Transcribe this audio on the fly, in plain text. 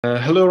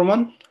Hello,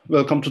 Roman.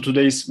 Welcome to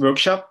today's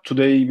workshop.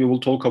 Today we will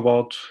talk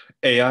about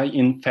AI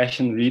in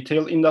fashion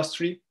retail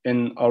industry,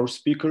 and our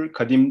speaker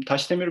Kadim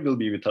Tasdemir will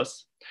be with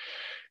us.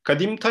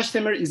 Kadim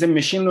Tasdemir is a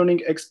machine learning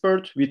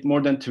expert with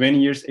more than 20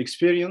 years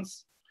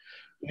experience.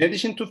 In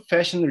addition to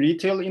fashion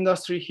retail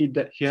industry,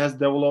 he has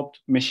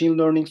developed machine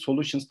learning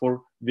solutions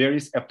for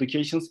various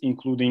applications,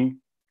 including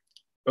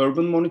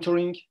urban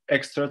monitoring,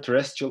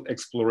 extraterrestrial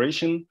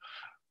exploration,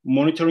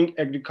 monitoring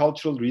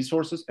agricultural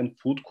resources, and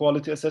food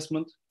quality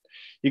assessment.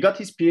 He got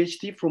his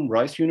PhD from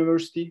Rice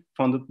University,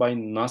 funded by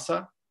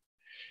NASA.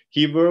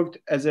 He worked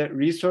as a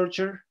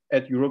researcher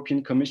at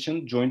European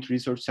Commission Joint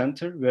Research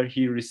Center, where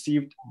he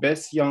received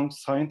Best Young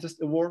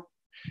Scientist Award.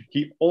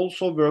 He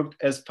also worked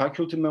as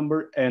faculty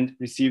member and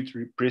received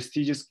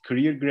prestigious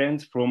career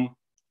grants from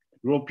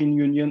European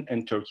Union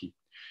and Turkey.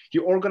 He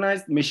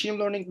organized machine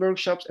learning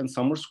workshops and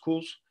summer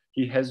schools.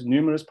 He has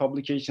numerous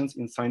publications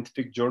in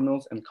scientific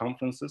journals and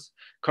conferences.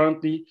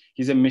 Currently,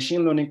 he's a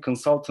machine learning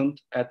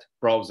consultant at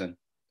Browsen.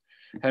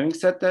 Having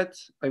said that,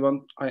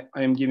 I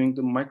am giving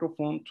the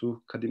microphone to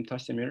Kadim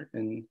Tasdemir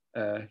and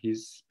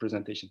his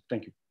presentation.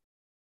 Thank you.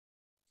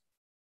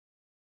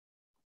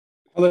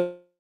 Hello,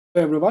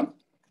 everyone.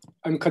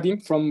 I'm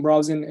Kadim from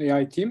Browsing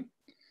AI team.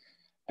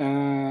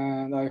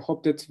 And I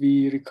hope that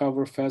we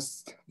recover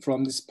fast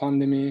from this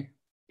pandemic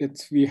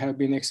that we have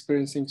been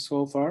experiencing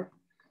so far.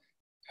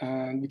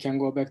 And we can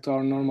go back to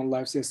our normal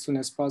lives as soon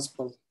as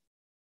possible.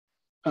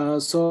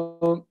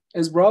 So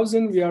as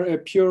Browsing, we are a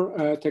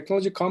pure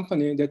technology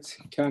company that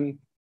can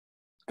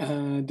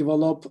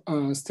develop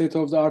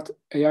state-of-the-art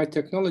AI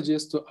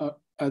technologies to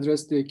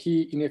address the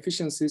key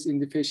inefficiencies in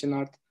the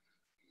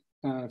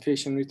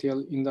fashion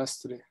retail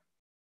industry.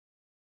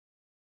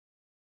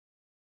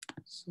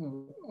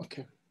 So,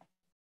 okay.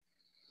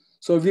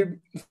 So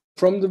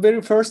from the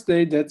very first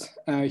day that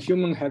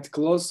human had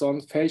clothes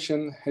on,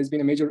 fashion has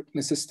been a major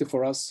necessity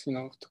for us,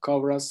 to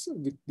cover us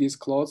with these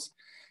clothes.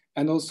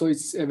 And also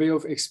it's a way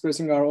of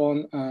expressing our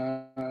own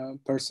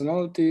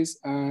personalities.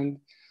 And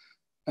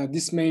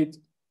this made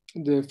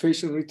the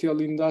fashion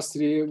retail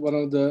industry one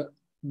of the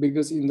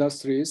biggest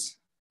industries.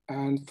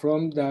 And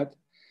from that,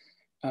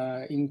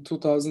 in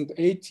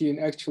 2018,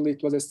 actually,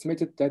 it was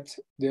estimated that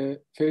the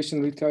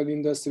fashion retail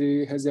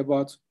industry has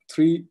about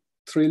 $3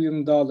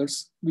 trillion,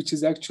 which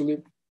is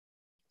actually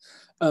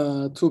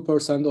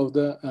 2% of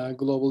the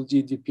global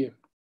GDP.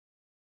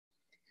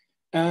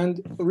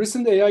 And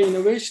recent AI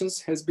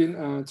innovations has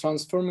been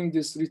transforming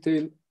this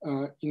retail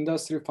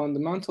industry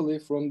fundamentally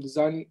from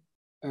design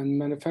and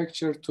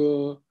manufacture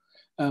to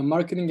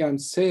marketing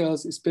and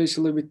sales,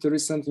 especially with the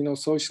recent,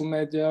 social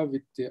media,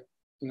 with the,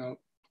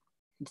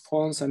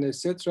 phones and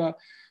etc.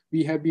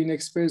 We have been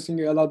experiencing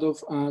a lot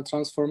of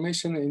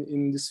transformation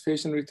in this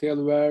fashion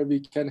retail, where we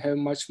can have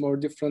much more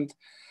different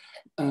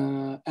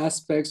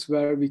aspects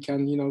where we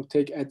can,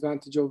 take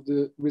advantage of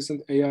the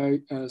recent AI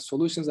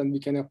solutions, and we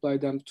can apply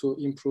them to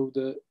improve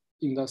the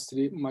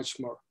industry much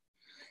more.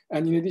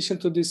 And in addition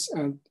to this,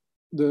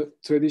 the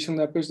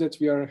traditional approach that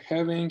we are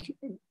having,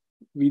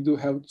 we do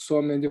have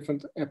so many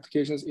different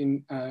applications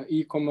in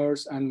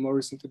e-commerce, and more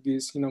recently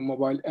these,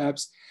 mobile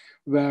apps,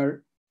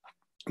 where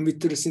with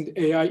the recent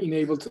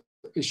AI-enabled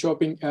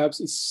shopping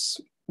apps,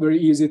 it's very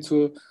easy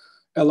to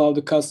allow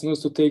the customers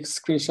to take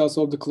screenshots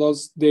of the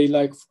clothes they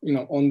like,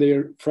 on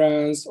their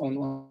friends,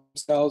 on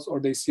themselves,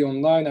 or they see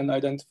online, and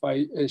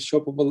identify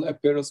shoppable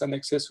apparels and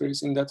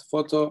accessories in that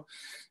photo,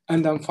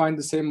 and then find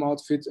the same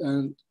outfit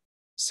and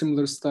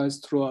similar styles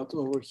throughout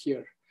over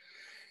here.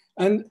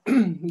 And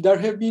there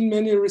have been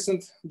many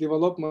recent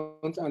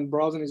developments, and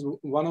browsing is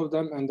one of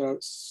them, and there are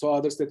so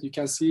others that you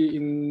can see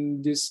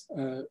in this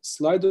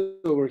slide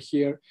over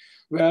here,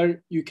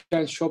 where you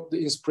can shop the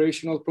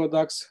inspirational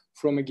products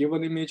from a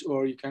given image,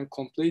 or you can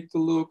complete the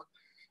look.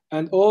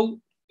 And all,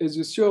 as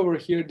you see over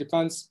here,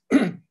 depends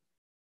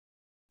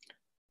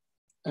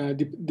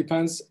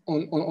depends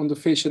on the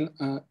fashion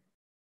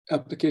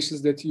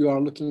applications that you are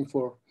looking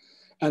for.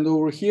 And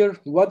over here,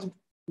 what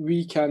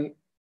we can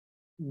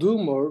do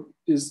more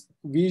is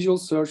visual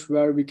search,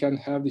 where we can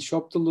have the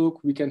shop to look,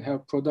 we can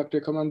have product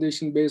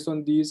recommendation based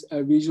on these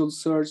visual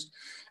search,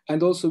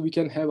 and also we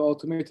can have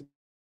automated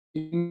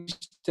image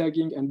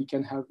tagging, and we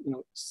can have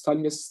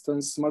styling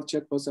assistants, smart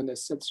chatbots, and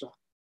etc.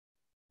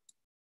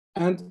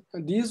 And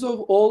these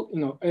of all,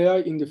 AI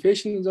in the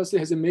fashion industry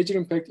has a major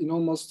impact in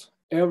almost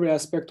every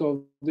aspect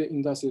of the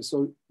industry.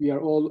 So we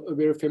are all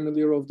very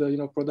familiar of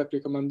the product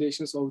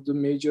recommendations of the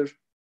major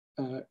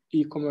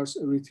e-commerce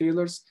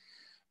retailers,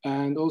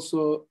 and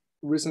also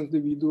recently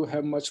we do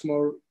have much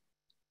more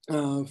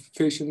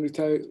fashion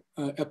retail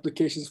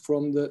applications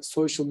from the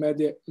social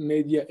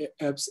media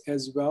apps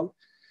as well.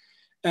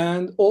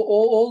 And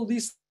all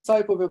these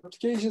type of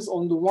applications,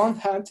 on the one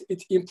hand,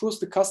 it improves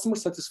the customer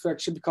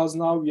satisfaction, because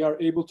now we are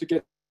able to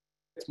get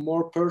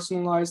more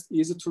personalized,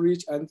 easy to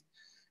reach, and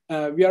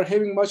we are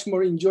having much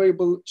more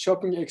enjoyable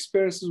shopping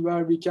experiences,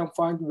 where we can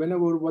find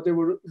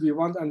whatever we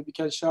want, and we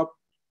can shop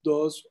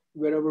those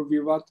wherever we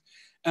want.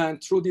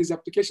 And through these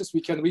applications,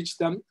 we can reach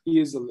them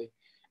easily.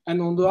 And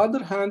on the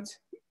other hand,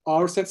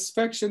 our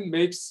satisfaction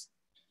makes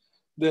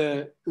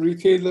the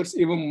retailers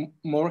even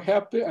more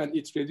happy, and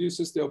it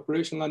reduces the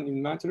operational and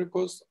inventory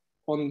costs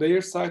on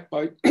their side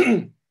by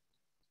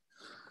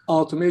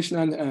automation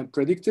and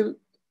predictive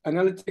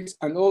analytics,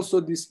 and also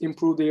this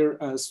improve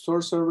their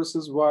store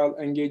services while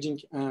engaging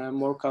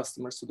more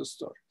customers to the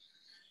store.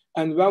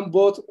 And when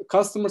both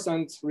customers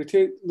and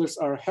retailers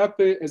are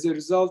happy, as a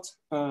result,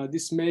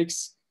 this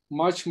makes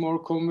much more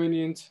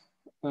convenient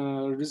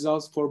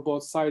results for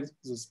both sides.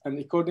 And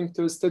according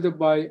to a study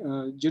by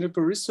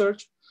Juniper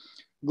Research,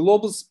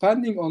 global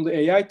spending on the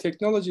AI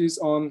technologies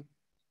on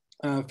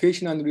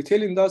fashion and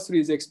retail industry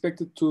is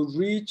expected to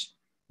reach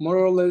more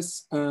or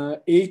less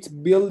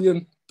 8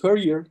 billion per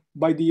year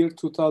by the year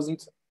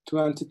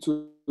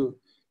 2022,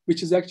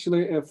 which is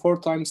actually a 4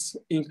 times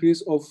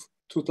increase of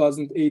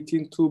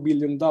 2018 $2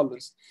 billion.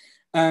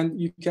 And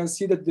you can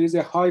see that there is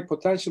a high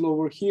potential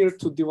over here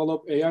to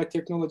develop AI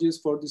technologies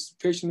for this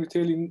fashion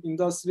retailing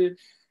industry.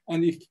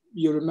 And if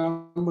you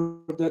remember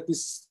that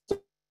this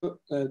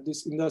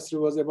industry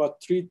was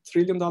about $3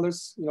 trillion,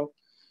 you know,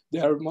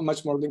 they are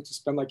much more willing to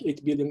spend like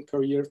 8 billion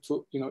per year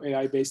to, you know,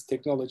 AI-based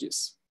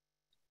technologies.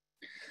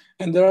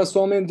 And there are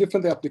so many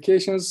different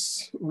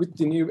applications with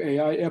the new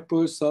AI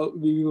approach. So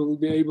we will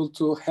be able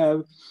to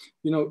have,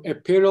 you know,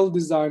 apparel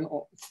design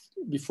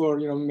before,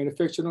 you know,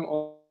 manufacturing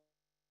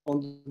on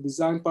the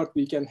design part.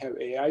 We can have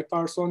AI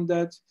parts on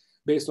that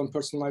based on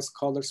personalized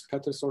colors,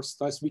 patterns, or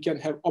styles. We can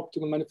have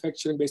optimal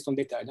manufacturing based on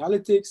data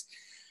analytics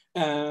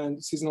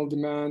and seasonal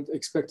demand,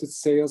 expected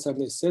sales,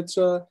 and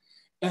etc.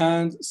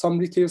 And some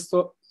retail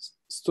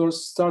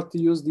stores start to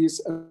use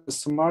these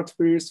smart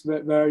wears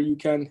where you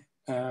can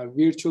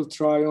virtual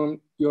try on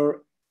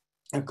your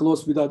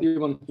clothes without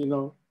even, you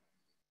know,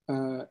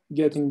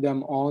 getting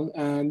them on,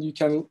 and you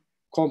can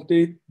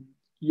complete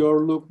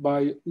your look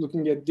by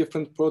looking at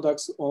different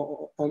products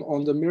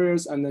on the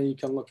mirrors, and then you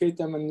can locate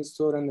them in the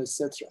store, and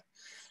etc.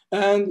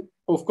 And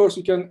of course,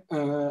 you can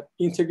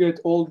integrate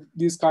all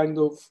these kind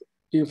of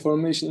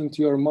information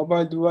into your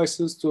mobile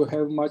devices to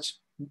have much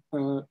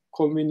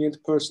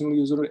convenient personal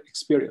user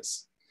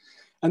experience.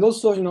 And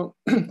also, you know,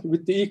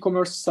 with the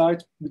e-commerce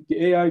side, with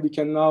the AI, we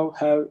can now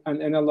have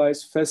and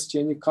analyze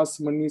fast-changing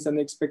customer needs and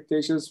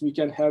expectations. We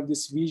can have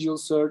this visual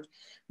search.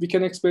 We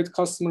can expect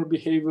customer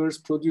behaviors,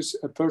 produce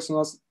a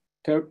personalized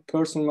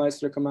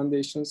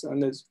recommendations,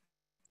 and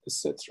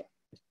etc.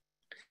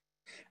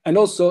 And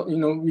also, you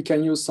know, we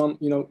can use some,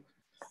 you know,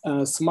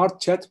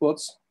 smart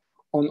chatbots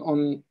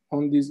on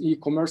these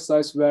e-commerce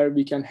sites where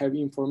we can have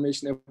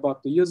information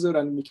about the user,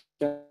 and we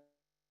can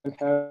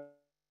have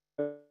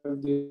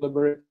the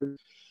elaborate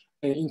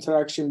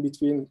interaction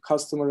between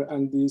customer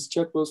and these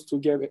chatbots to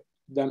give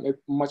them a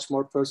much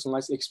more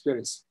personalized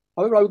experience.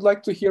 However, I would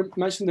like to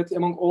mention that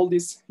among all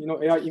these, you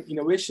know, AI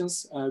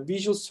innovations,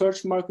 visual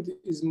search market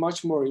is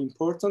much more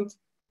important,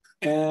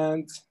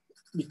 and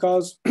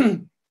because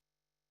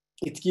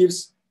it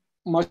gives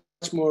much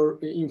more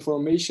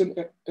information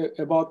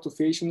about the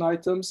fashion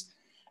items,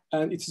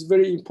 and it is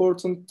very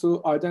important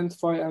to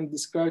identify and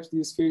describe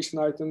these fashion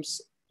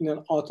items in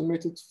an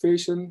automated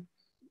fashion,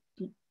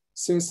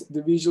 since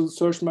the visual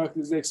search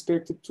market is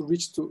expected to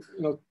reach to,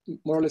 you know,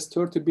 more or less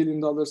 $30 billion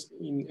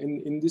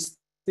in this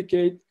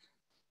decade.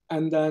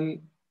 And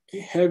then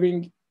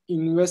having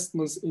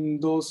investments in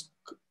those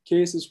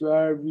cases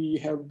where we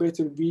have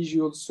better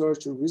visual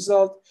search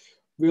result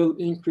will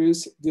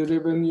increase the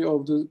revenue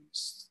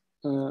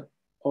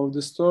of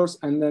the stores,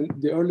 and then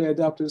the early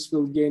adopters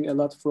will gain a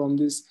lot from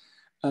this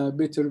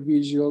better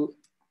visual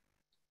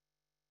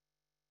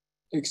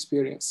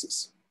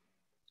experiences.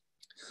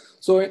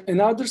 So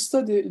another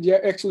study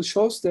actually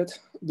shows that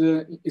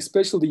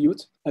especially the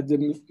youth,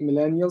 the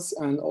millennials,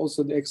 and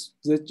also the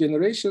Z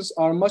generations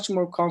are much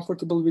more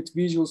comfortable with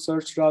visual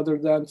search rather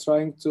than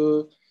trying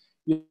to,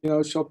 you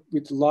know, shop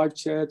with live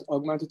chat,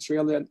 augmented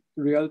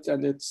reality,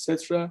 and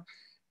etc.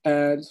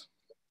 And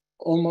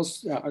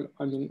almost,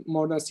 I mean,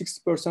 more than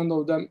 60%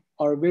 of them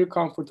are very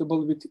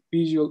comfortable with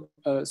visual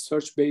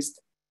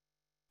search-based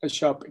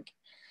shopping.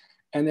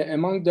 And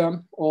among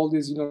them, all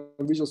these, you know,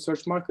 visual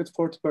search market,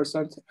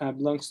 40%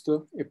 belongs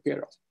to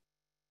apparel.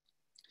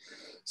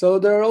 So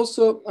there are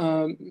also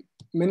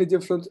many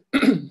different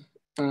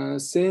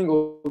saying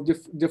of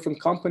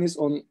different companies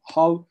on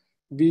how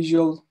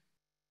visual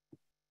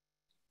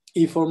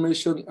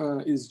information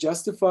is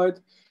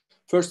justified.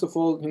 First of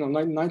all, you know,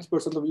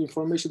 90% of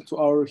information to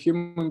our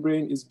human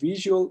brain is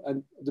visual,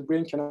 and the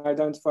brain can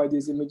identify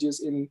these images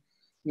in,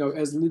 you know,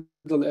 as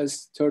little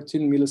as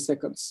 13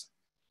 milliseconds.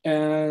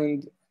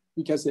 And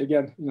we can say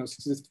again, you know,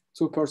 62%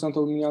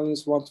 of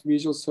millennials want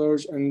visual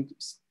search, and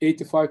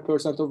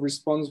 85% of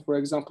respondents, for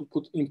example,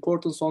 put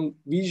importance on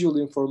visual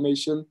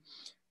information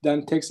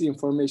than text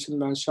information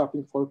when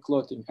shopping for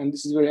clothing. And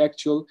this is very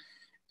actual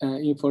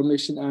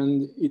information,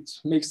 and it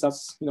makes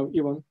us, you know,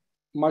 even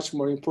much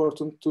more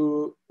important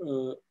to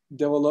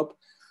develop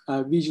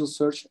visual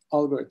search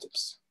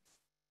algorithms.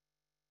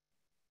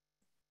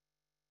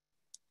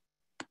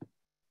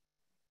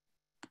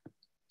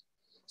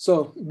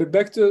 So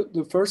back to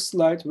the first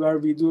slide where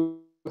we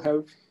do have,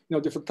 you know,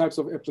 different types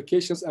of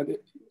applications, and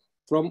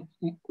from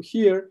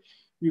here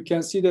you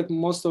can see that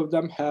most of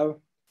them have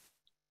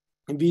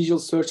visual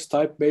search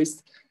type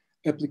based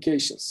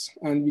applications,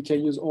 and we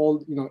can use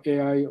all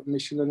AI,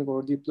 machine learning,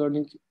 or deep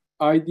learning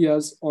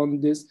ideas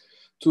on this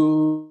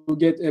to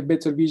get a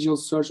better visual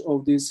search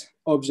of these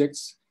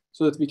objects,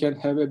 so that we can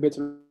have a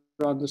better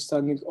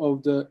understanding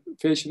of the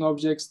fashion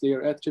objects,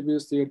 their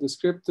attributes, their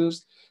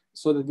descriptors,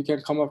 so that we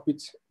can come up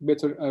with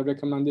better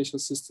recommendation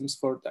systems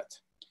for that.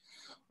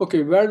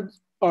 Okay, where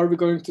are we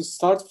going to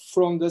start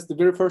from this? The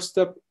very first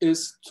step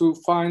is to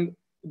find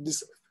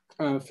these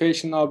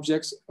fashion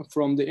objects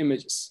from the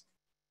images.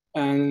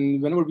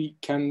 And whenever we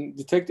can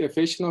detect a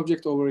fashion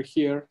object over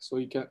here, so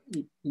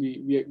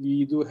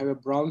we do have a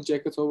brown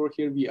jacket over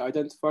here, we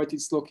identified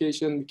its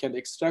location, we can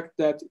extract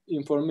that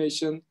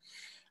information.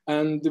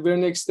 And the very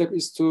next step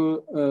is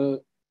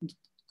to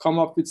come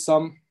up with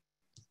some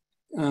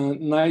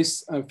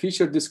nice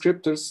feature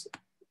descriptors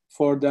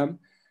for them.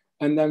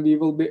 And then we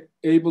will be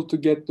able to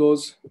get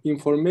those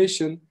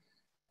information.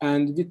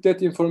 And with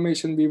that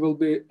information, we will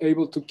be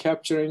able to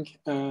capturing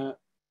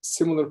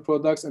similar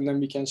products, and then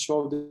we can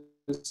show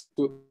this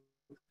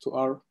to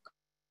our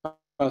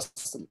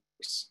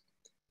customers.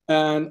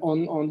 And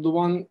on the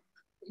one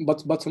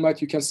bottom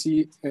right, you can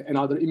see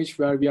another image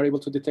where we are able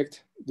to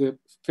detect the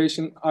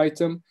fashion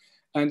item.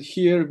 And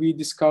here we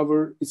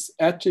discover its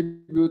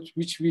attribute,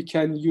 which we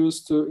can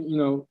use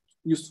to,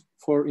 use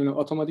for,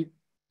 automatic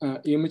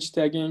image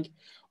tagging,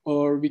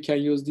 or we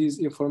can use this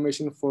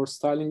information for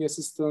styling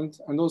assistant.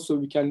 And also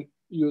we can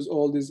use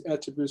all these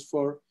attributes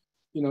for,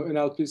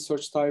 NLP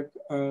search type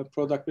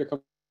product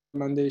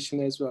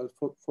recommendation as well.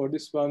 For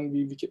this one,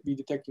 we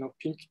detect,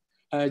 pink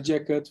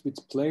jacket with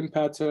plain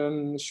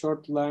pattern,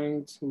 short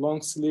length,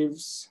 long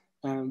sleeves,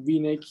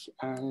 V-neck,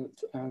 and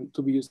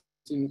to be used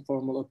in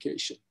formal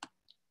occasion.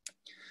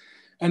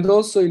 And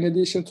also, in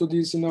addition to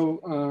these,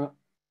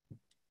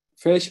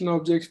 fashion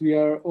objects, we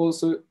are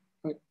also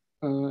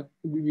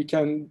we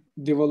can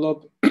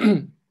develop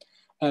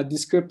a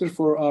descriptor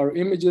for our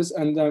images,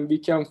 and then we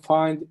can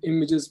find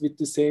images with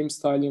the same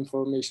style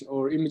information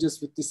or images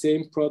with the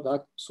same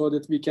product, so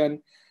that we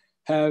can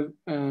have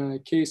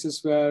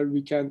cases where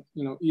we can,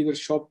 either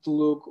shop the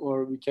look,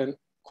 or we can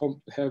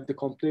have the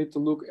complete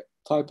look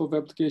type of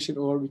application,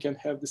 or we can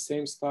have the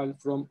same style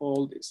from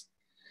all this.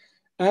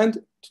 And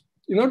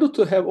in order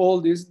to have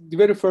all this, the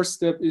very first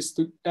step is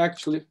to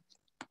actually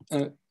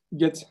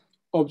get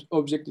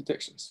object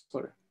detections.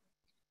 Sorry.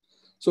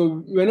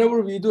 So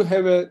whenever we do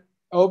have an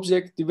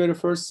object, the very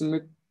first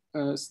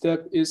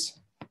step is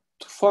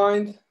to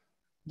find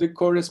the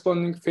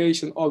corresponding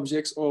fashion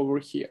objects over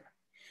here.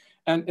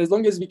 And as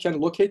long as we can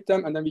locate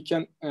them, and then we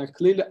can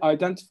clearly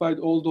identify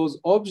all those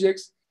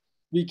objects,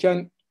 we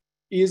can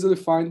easily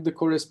find the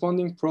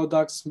corresponding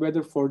products,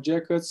 whether for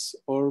jackets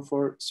or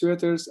for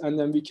sweaters, and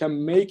then we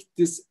can make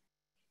this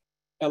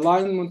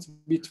alignment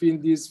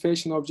between these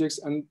fashion objects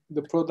and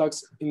the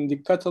products in the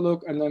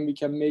catalog, and then we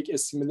can make a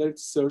similarity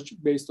search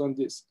based on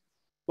this.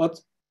 But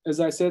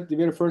as I said, the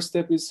very first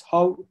step is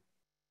how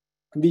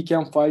we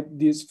can find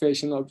these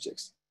fashion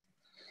objects.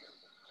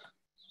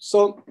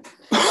 So,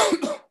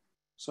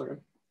 sorry.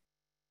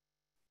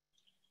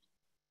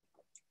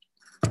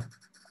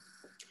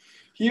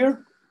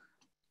 Here,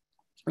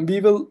 we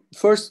will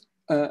first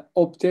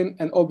obtain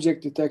an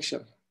object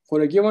detection. For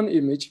a given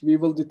image, we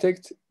will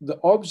detect the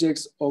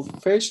objects of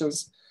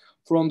fashions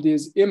from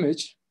this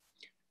image.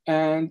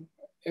 And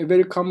a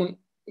very common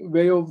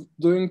way of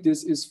doing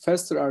this is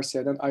faster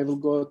RCA, and I will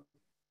go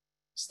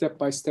step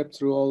by step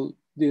through all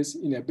this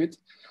in a bit.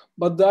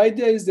 But the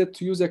idea is that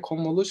to use a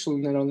convolutional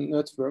neural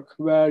network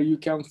where you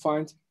can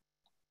find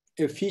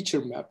a feature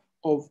map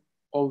of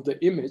the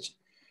image.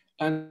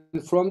 And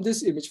from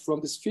this image, from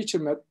this feature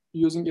map,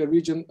 using a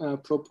region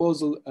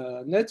proposal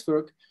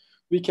network,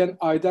 we can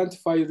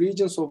identify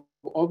regions of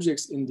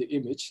objects in the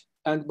image.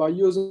 And by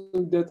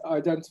using that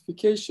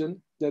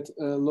identification, that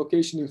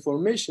location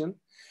information,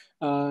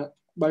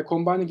 by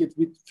combining it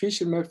with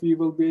feature map, we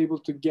will be able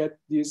to get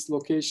these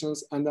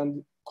locations and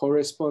then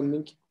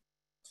corresponding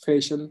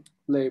fashion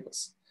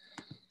labels.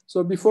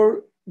 So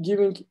before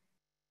giving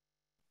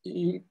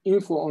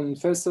info on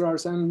faster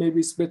RSM,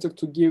 maybe it's better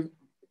to give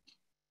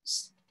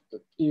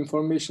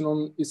information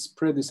on its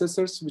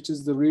predecessors, which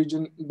is the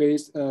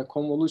region-based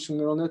convolutional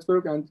neural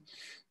network. And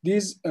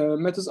these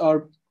methods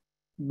are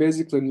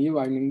basically new,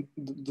 I mean,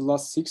 the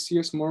last 6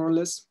 years, more or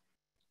less.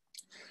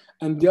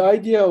 And the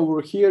idea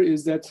over here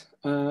is that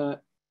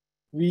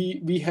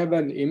we have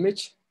an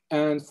image,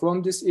 and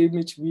from this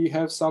image, we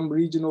have some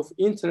region of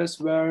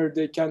interest where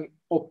they can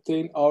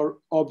obtain our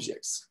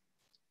objects.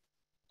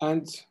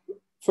 And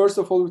first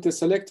of all, with a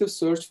selective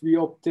search, we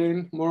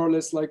obtain more or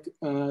less like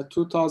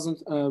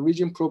 2,000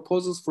 region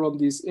proposals from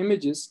these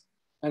images.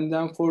 And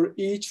then for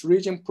each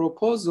region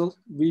proposal,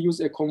 we use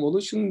a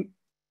convolution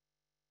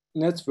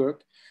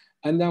network.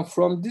 And then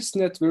from this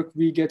network,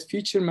 we get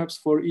feature maps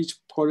for each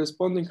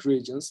corresponding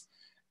regions.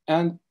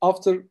 And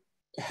after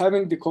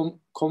having the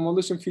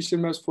convolution feature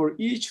maps for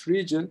each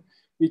region,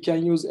 we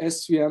can use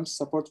SVM,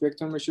 support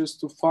vector measures,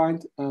 to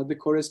find the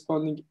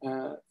corresponding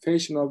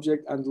fashion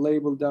object and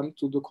label them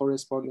to the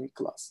corresponding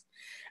class.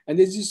 And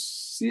as you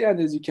see, and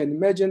as you can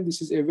imagine,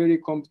 this is a very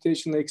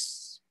computationally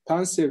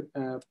expensive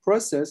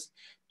process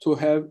to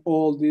have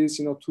all these,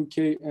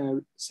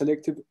 2K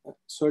selective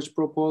search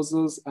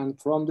proposals, and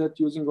from that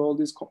using all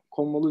these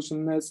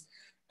convolution nets,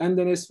 and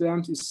then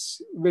SVMs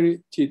is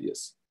very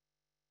tedious.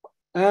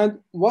 And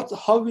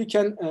how we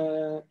can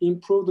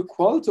improve the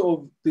quality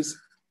of this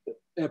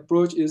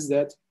approach is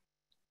that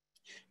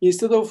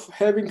instead of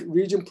having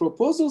region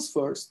proposals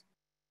first,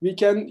 we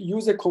can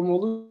use a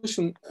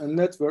convolution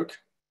network,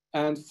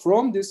 and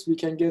from this we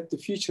can get the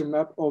feature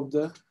map of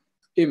the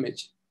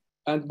image.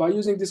 And by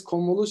using this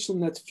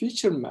convolution net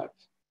feature map,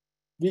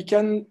 we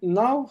can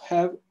now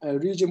have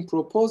region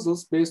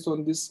proposals based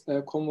on this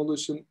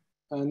convolution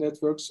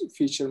network's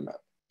feature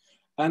map.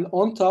 And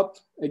on top,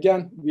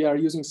 again, we are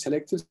using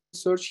selective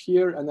search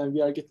here, and then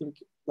we are getting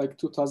like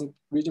 2000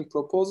 region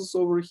proposals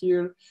over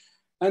here.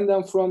 And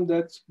then from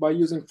that, by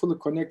using fully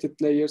connected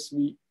layers,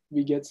 we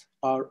get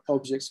our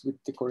objects with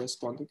the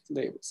corresponding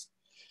labels.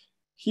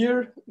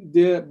 Here,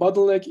 the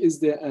bottleneck is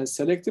the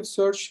selective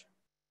search,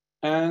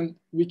 and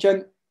we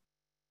can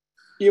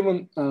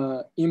even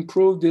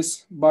improve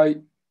this by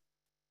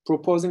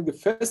proposing the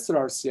faster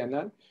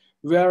RCNN,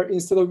 where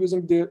instead of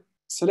using the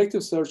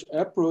selective search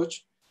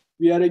approach,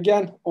 we are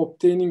again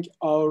obtaining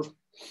our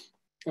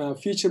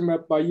feature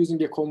map by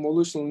using a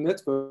convolutional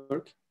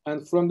network.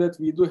 And from that,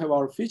 we do have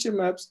our feature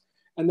maps.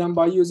 And then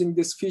by using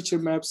these feature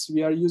maps,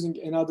 we are using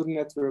another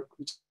network,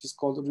 which is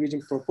called the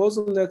region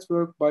proposal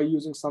network, by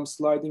using some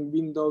sliding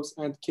windows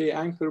and K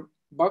anchor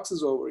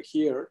boxes over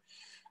here.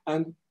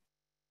 And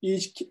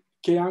each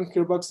K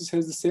anchor boxes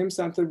has the same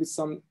center with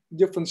some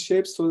different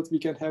shapes so that we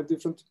can have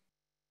different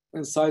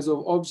size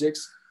of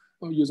objects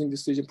using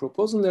this region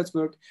proposal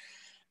network.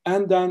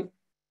 And then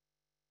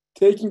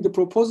taking the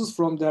proposals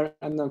from there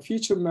and then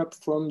feature map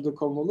from the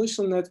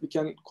convolutional net, we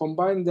can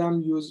combine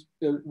them, use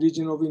a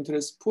region of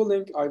interest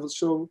pooling. I will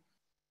show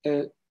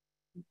a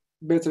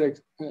better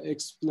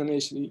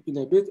explanation in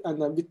a bit.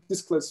 And then with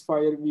this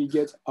classifier, we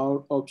get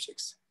our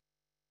objects.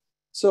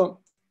 So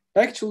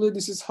actually,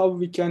 this is how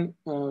we can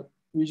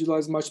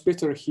visualize much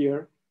better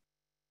here.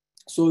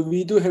 So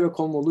we do have a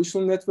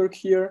convolutional network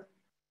here.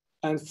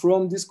 And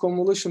from this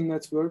convolution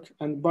network,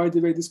 and by the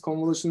way, this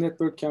convolution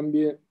network can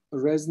be a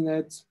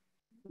ResNet,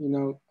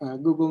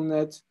 Google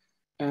Net,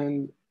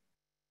 and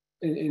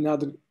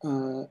another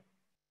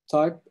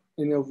type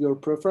of your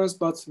preference,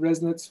 but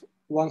ResNet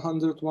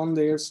 101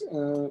 layers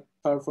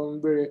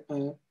perform very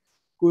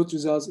good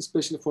results,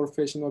 especially for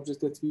fashion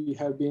objects that we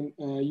have been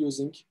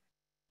using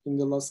in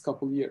the last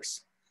couple of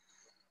years.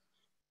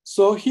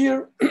 So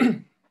here,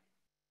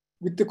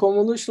 with the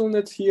convolutional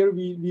net here,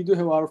 we do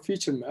have our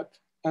feature map.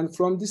 And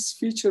from this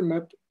feature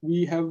map,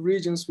 we have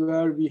regions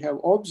where we have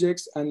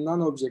objects and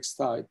non-objects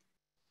type.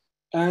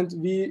 And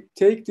we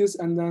take this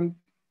and then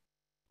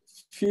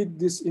feed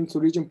this into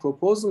region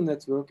proposal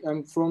network.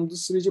 And from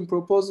this region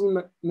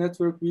proposal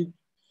network, we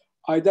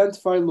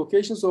identify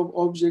locations of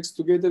objects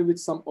together with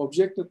some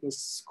objectness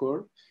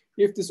score.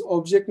 If this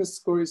objectness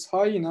score is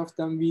high enough,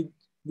 then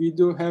we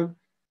do have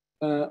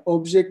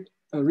object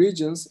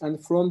regions.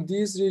 And from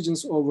these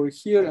regions over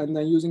here, and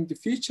then using the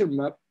feature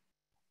map,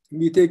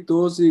 we take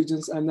those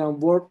regions and then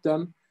warp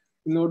them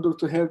in order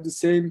to have the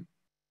same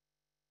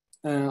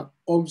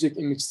object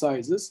image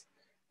sizes.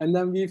 And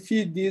then we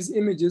feed these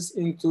images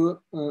into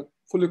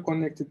fully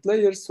connected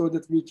layers so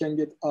that we can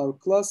get our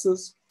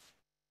classes.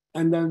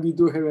 And then we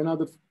do have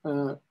another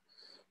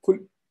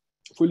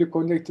fully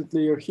connected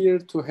layer here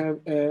to have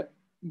a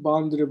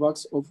boundary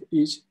box of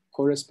each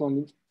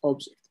corresponding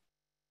object.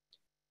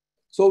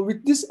 So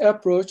with this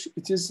approach,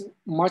 it is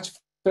much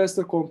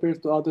faster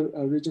compared to other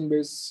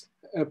region-based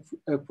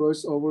approach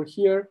over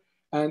here.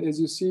 And as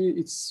you see,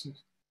 it's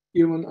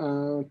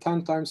even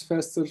 10 times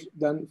faster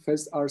than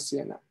fast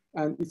RCNN.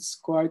 And it's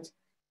quite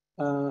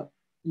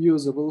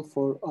usable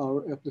for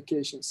our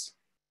applications.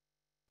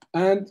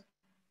 And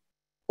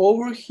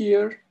over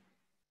here,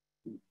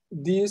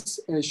 this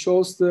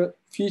shows the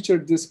feature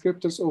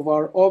descriptors of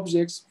our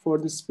objects for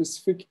the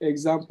specific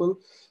example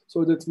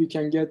so that we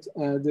can get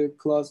the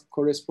class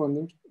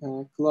corresponding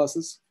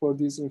classes for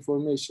this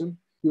information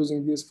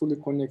using these fully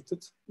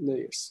connected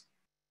layers.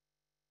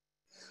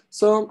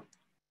 So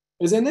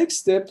as a next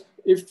step,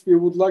 if we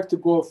would like to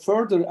go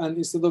further and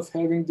instead of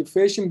having the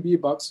fashion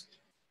B-box,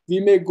 we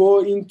may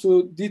go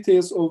into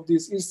details of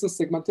this instance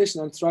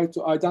segmentation and try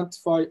to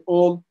identify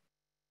all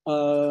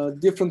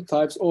different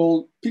types,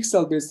 all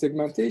pixel-based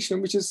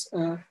segmentation, which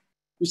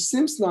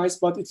seems nice,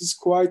 but it is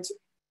quite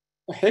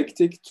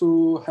hectic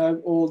to have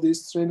all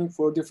this training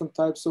for different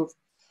types of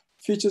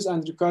features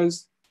and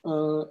requires a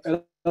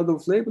lot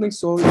of labeling.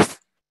 So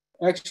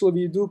actually,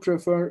 we do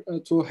prefer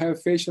to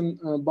have fashion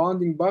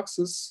bounding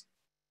boxes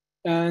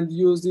and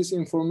use this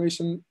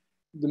information,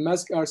 the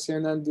mask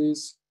RCN and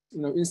this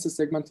instance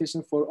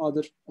segmentation for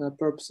other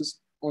purposes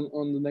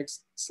on the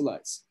next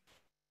slides.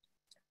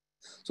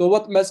 So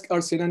what mask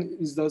RCNN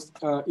does,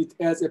 it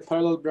adds a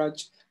parallel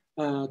branch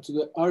to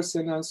the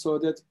RCNN so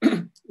that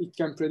it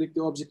can predict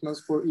the object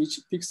mass for each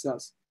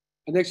pixels.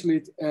 And actually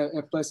it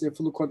applies a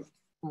fully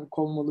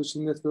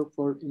convolutional network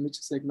for image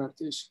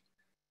segmentation.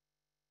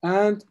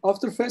 And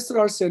after faster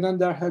RCNN,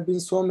 there have been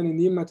so many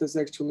new methods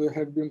actually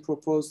have been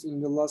proposed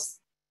in the last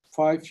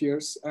 5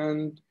 years.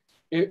 And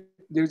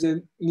there's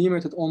a new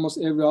method almost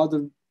every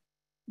other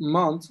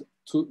month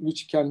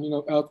which can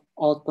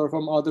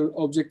outperform other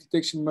object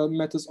detection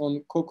methods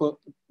on COCO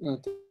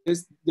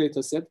test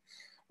data set,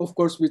 of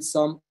course with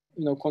some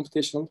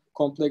computational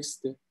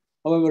complexity.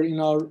 However, in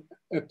our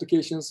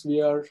applications,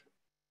 we are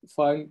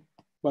fine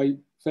by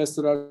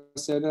faster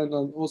RCNN,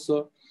 and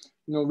also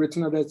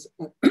retinal red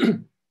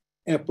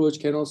approach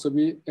can also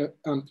be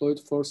employed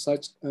for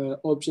such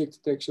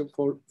object detection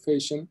for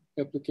fashion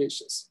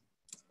applications.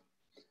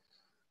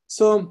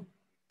 So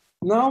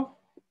now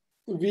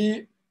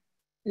we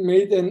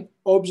made an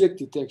object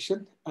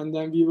detection, and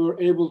then we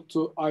were able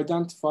to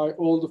identify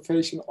all the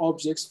fashion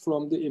objects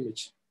from the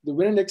image. The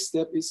very next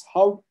step is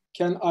how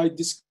can I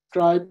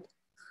describe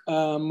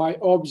my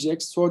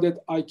objects so that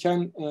I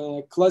can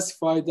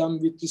classify them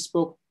with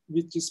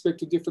respect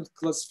to different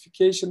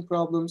classification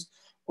problems,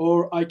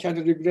 or I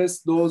can regress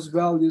those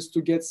values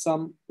to get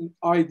some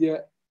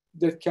idea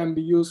that can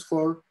be used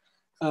for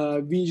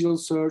visual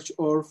search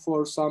or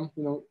for some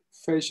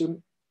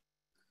fashion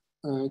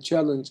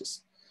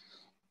challenges.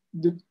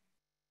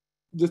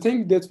 The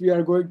thing that we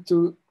are going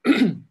to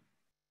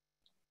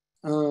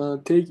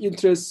take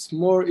interest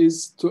more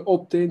is to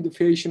obtain the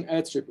fashion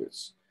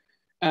attributes,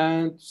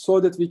 and so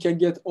that we can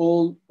get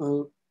all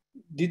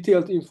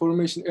detailed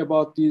information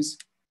about these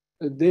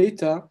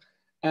data,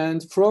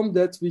 and from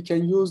that we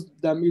can use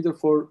them either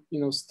for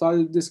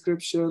style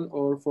description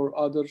or for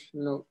other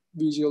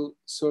visual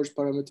search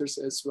parameters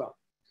as well.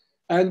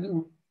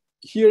 And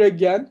here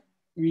again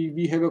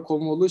we have a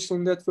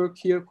convolutional network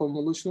here,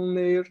 convolutional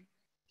layer.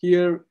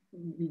 Here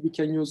we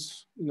can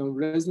use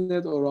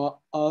ResNet or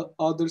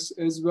others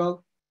as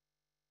well.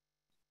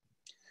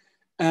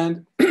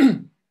 And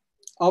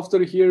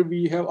after here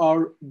we have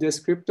our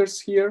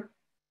descriptors here,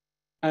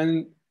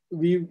 and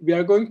we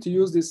are going to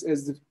use this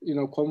as the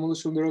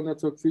convolutional neural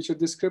network feature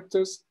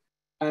descriptors.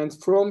 And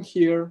from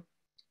here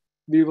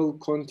we will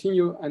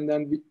continue, and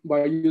then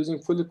by using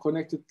fully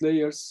connected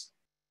layers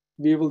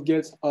we will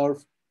get our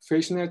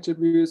fashion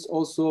attributes.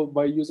 Also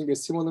by using a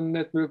similar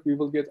network we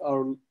will get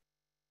our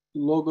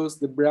logos,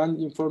 the brand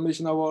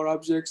information of our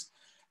objects.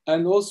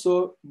 And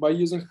also by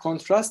using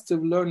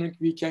contrastive learning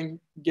we can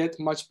get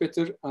much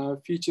better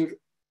feature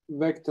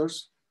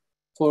vectors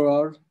for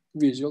our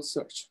visual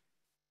search.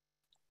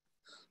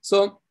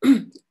 So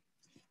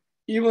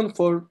even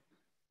for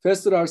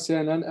faster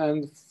RCNN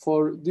and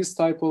for this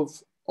type of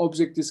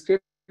object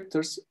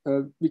descriptors,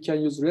 we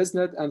can use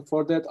ResNet. And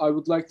for that, I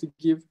would like to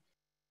give,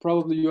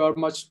 probably you are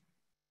much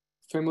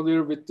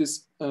familiar with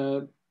this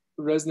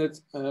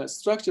ResNet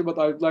structure, but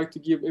I would like to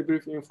give a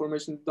brief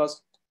information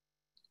just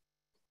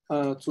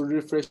to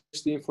refresh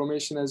the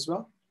information as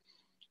well.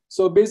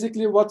 So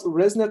basically what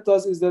ResNet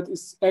does is that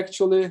it's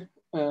actually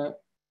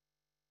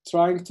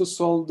trying to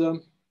solve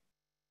the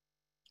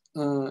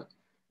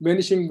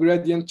vanishing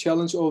gradient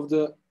challenge of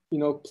the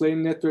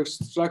plane network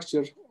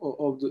structure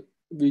of the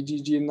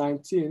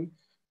VGG19,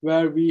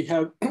 where we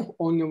have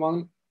only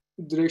one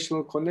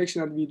directional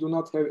connection and we do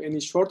not have any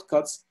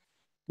shortcuts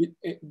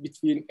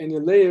between any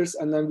layers.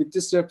 And then with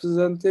this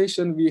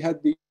representation we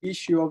had the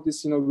issue of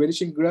this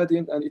vanishing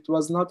gradient, and it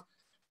was not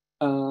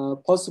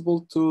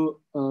possible to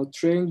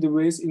train the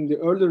ways in the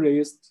early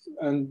layers,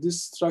 and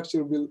this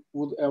structure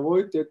would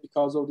avoid that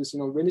because of this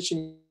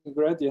vanishing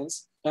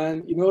gradients.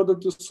 And in order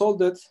to solve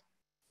that,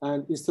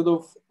 and instead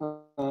of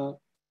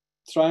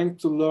trying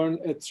to learn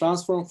a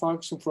transform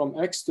function from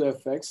x to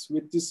fx,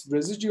 with this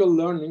residual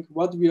learning,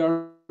 what we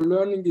are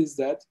learning is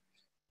that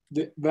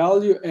the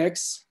value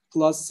x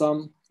plus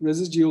some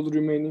residual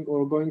remaining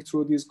or going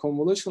through these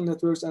convolutional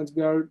networks, and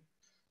we are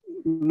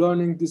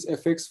learning this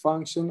fx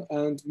function,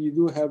 and we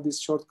do have this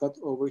shortcut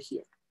over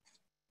here.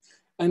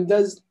 And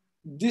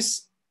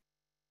this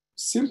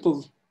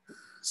simple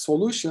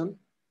solution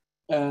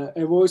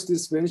avoids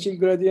this vanishing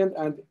gradient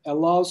and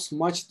allows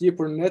much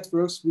deeper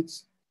networks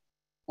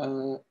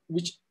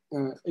which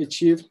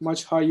achieve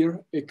much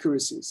higher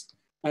accuracies.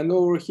 And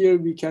over here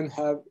we can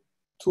have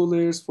 2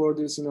 layers for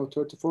this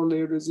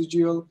 34-layer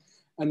residual.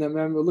 And then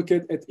when we look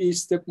at each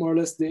step, more or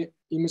less the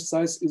image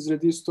size is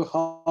reduced to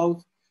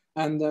half.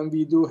 And then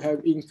we do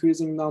have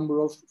increasing number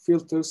of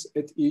filters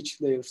at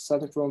each layer,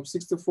 starting from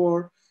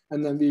 64,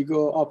 and then we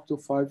go up to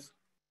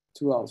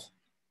 512.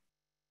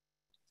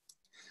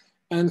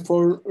 And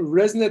for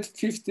ResNet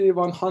 50,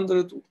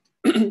 100,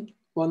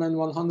 1 and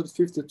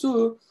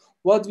 152,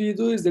 what we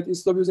do is that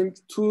instead of using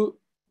 2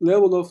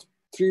 level of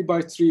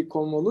 3x3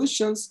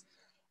 convolutions,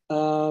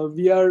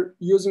 we are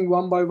using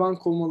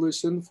 1x1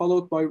 convolution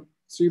followed by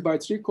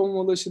 3x3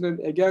 convolution, and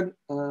again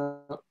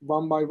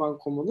 1x1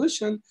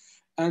 convolution.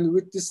 And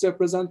with this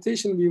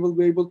representation, we will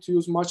be able to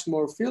use much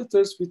more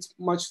filters with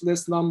much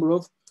less number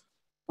of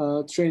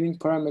training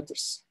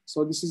parameters.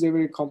 So this is a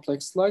very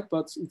complex slide,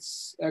 but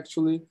it's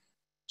actually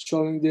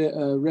showing the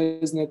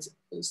ResNet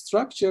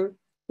structure.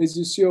 As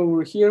you see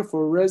over here,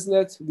 for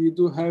ResNet, we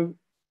do have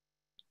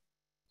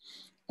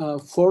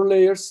 4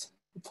 layers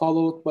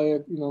followed by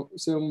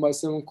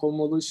 7x7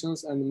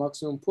 convolutions and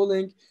maximum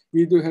pooling.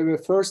 We do have a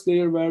first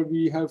layer where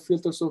we have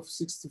filters of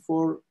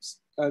 64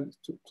 and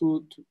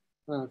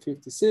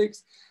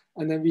 56.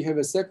 And then we have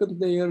a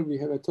second layer, we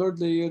have a third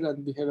layer,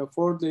 and we have a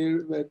fourth layer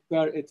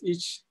where at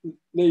each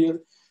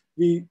layer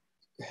we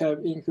have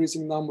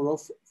increasing number of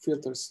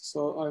filters.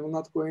 So I will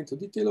not go into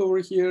detail over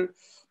here,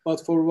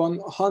 but for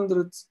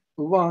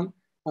 101,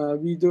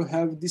 we do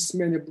have this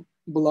many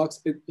blocks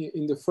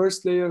in the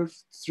first layer,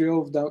 three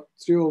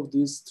of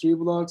these 3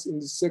 blocks. In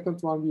the second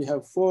one, we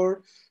have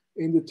 4.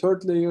 In the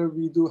third layer,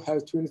 we do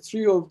have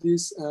 23 of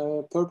these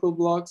purple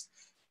blocks.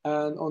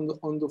 And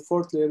on the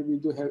fourth layer, we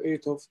do have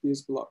 8 of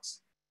these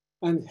blocks.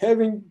 And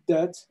having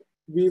that,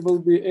 we will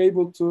be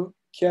able to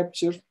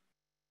capture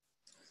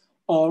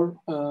our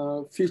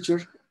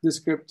feature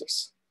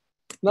descriptors.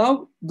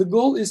 Now, the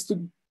goal is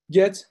to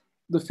get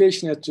the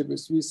fashion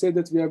attributes. We said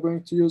that we are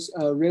going to use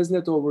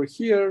ResNet over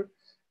here,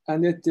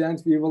 and at the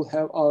end, we will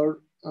have our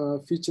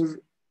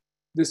feature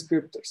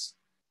descriptors.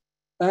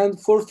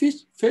 And for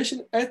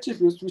fashion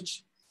attributes,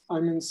 which, I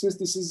mean, since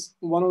this is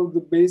one of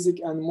the basic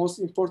and most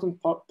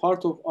important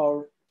part of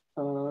our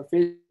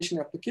fashion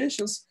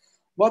applications,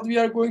 what we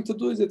are going to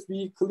do is that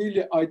we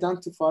clearly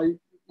identify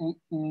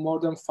more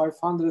than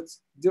 500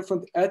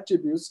 different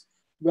attributes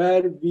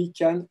where we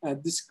can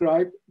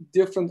describe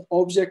different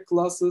object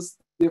classes,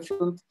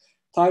 different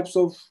types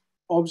of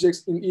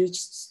objects in each,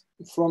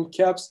 from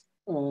caps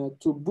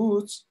to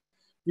boots.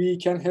 We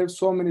can have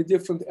so many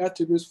different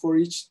attributes for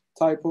each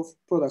type of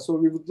product. So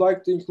we would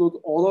like to include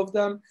all of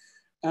them.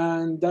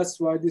 And that's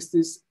why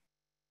this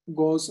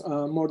goes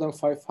more than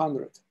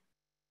 500.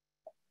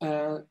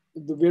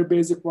 The very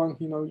basic one,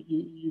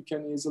 you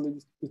can easily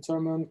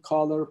determine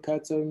color,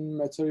 pattern,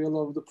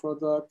 material of the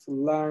product,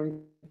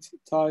 length,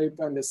 type,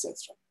 and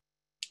etc.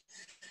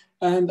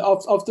 And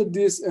after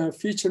this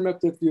feature map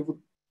that we would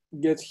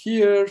get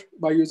here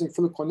by using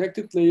fully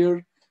connected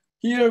layer,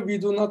 here we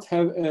do not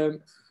have a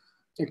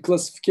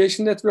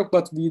classification network,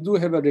 but we do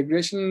have a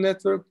regression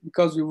network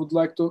because we would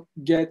like to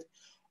get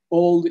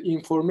all the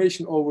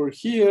information over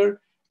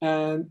here,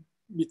 and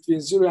between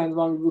 0 and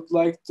 1, we would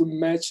like to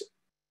match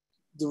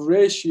the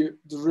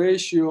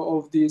ratio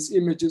of these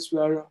images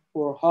where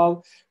or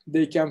how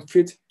they can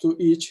fit to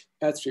each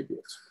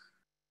attribute.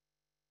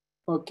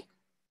 Okay.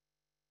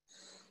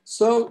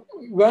 So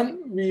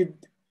when we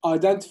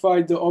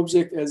identify the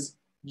object as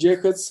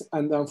jackets,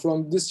 and then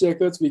from this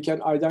jacket we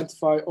can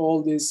identify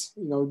all these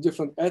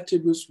different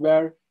attributes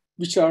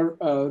which are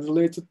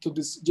related to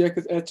this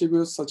jacket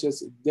attributes, such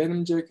as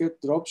denim jacket,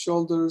 drop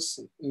shoulders,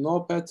 no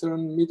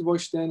pattern,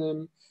 mid-wash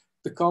denim,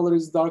 the color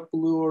is dark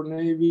blue or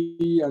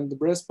navy, and the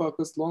breast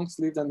pockets, long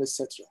sleeve, and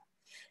etc.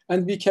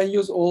 And we can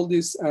use all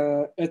these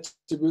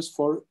attributes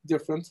for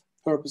different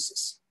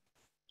purposes.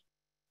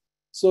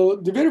 So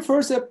the very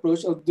first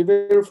approach, or the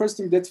very first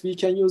thing that we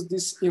can use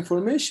this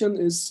information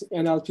is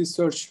NLP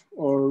search,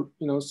 or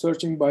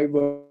searching by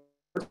word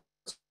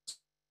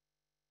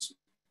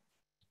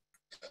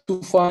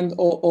to find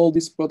all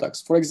these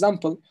products. For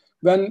example,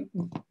 when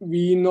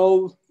we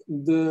know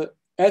the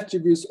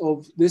attributes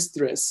of this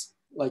dress,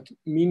 like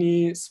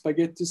mini,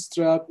 spaghetti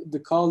strap, the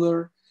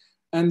color,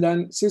 and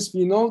then since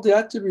we know the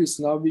attributes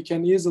now, we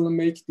can easily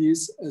make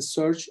these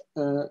search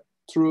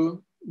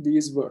through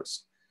these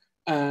words.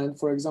 And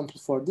for example,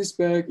 for this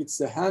bag,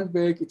 it's a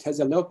handbag, it has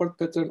a leopard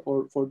pattern,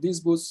 or for these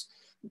boots,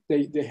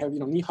 they have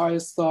knee-high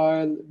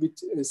style with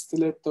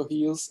stiletto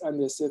heels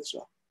and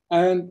etc.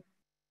 And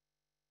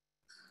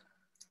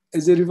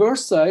as a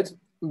reverse side,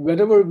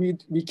 whenever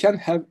we can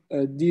have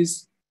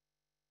these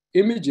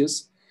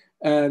images,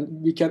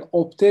 and we can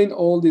obtain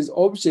all these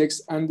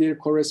objects and their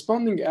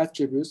corresponding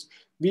attributes,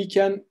 we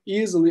can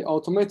easily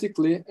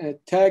automatically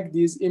tag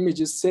these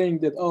images saying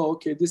that, oh,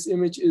 okay, this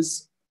image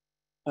is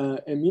a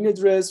mini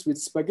dress with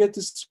spaghetti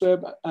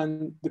strap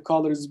and the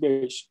color is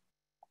beige.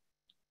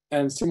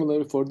 And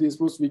similarly for these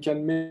boots, we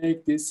can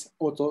make this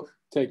auto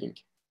tagging.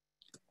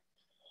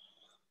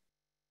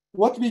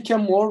 What we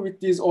can more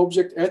with these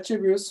object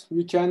attributes,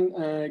 we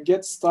can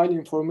get style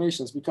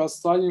informations, because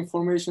style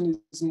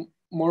information is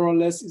more or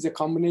less is a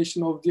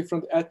combination of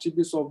different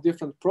attributes of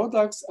different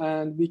products.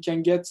 And we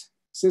can get,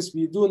 since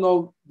we do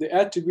know the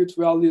attribute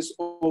values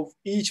of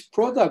each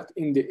product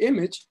in the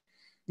image,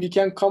 we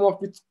can come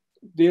up with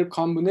their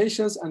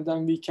combinations, and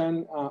then we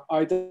can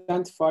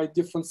identify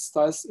different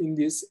styles in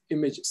these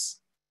images.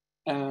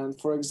 And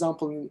for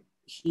example,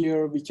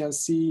 here we can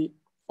see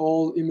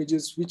all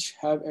images which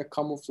have a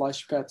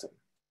camouflage pattern.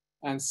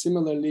 And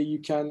similarly, you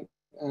can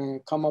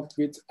come up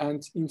with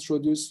and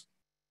introduce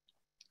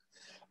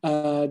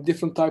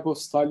different type of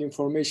style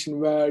information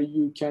where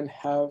you can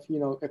have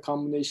a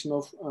combination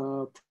of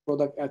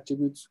product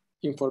attribute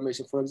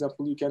information. For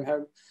example, you can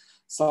have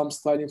some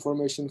style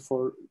information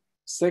for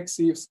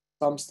sexy,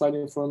 some style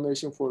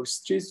information for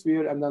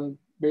streetwear, and then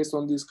based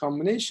on this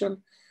combination,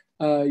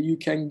 you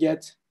can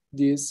get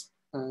these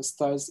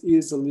styles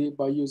easily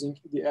by using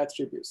the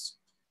attributes.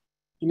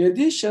 In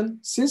addition,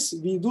 since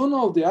we do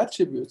know the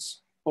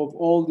attributes of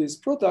all these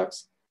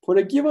products, for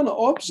a given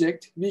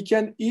object, we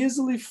can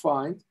easily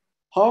find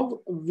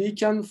how we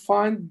can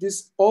find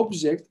this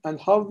object and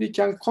how we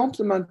can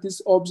complement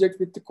this object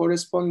with the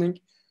corresponding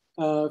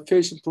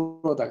fashion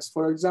products.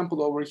 For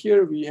example, over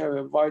here, we have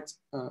a white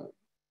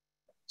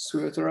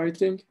sweater, I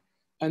think,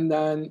 and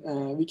then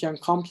we can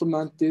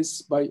complement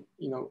this by,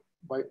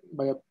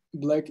 by a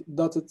black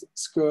dotted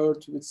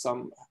skirt with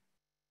some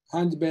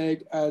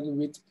handbag and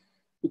with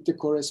the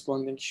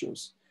corresponding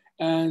shoes.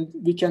 And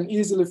we can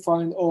easily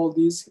find all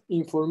these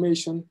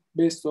information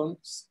based on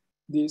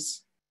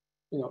these,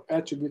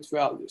 attribute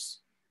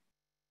values.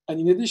 And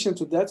in addition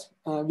to that,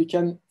 we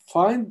can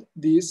find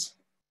these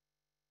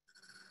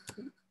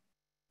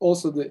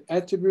also the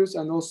attributes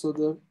and also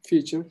the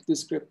feature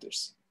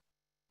descriptors.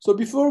 So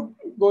before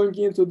going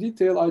into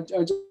detail,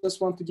 I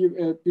just want to give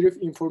a brief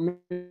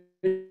information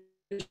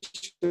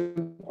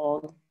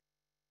on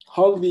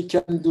how we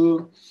can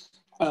do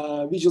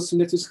visual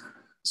semantic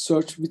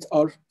search with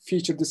our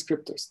feature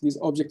descriptors, these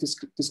object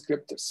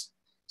descriptors.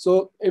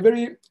 So a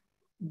very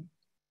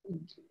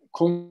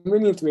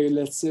convenient way,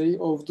 let's say,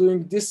 of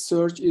doing this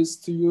search is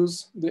to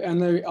use the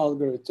NAV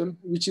algorithm,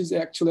 which is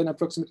actually an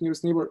approximate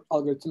nearest neighbor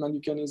algorithm, and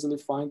you can easily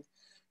find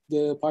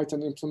the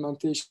Python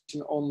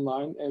implementation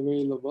online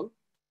available.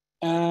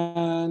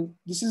 And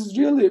this is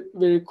really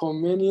very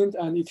convenient,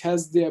 and it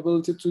has the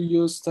ability to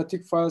use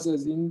static files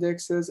as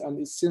indexes, and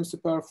it seems to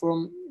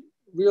perform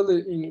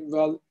really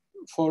well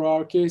for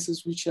our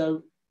cases, which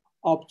have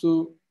up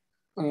to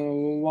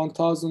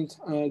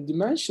 1000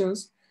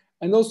 dimensions.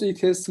 And also it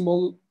has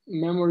small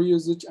memory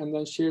usage and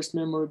then shares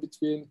memory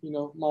between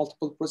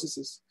multiple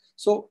processes.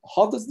 So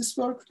how does this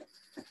work?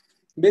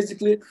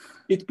 Basically,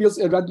 it builds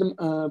a random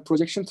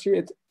projection tree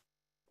at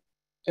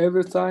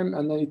every time,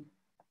 and then it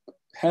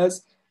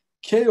has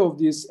k of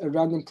these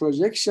random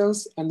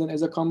projections, and then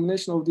as a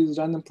combination of these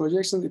random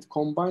projections, it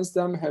combines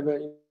them, have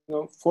a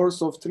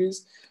forest of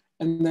trees,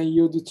 and then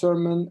you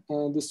determine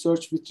the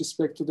search with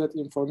respect to that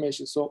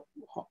information. So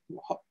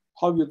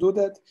how you do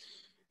that?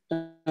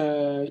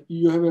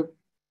 You have a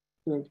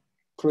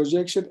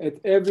projection at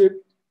every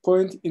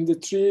point in the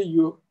tree.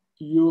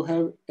 You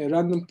have a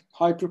random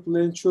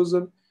hyperplane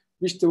chosen,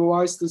 which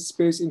divides the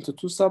space into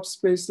two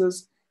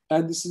subspaces.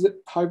 And this is a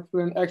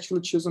hyperplane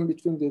actually chosen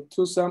between the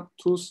two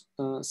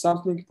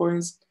sampling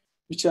points,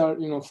 which are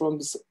from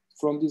this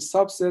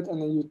subset,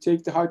 and then you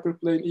take the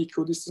hyperplane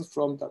equidistant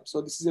from them. So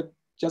this is a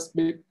just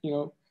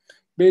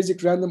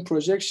basic random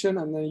projection,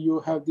 and then you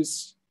have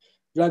this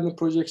random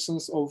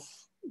projections of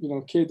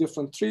k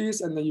different trees,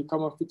 and then you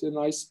come up with a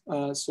nice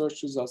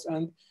search results.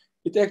 And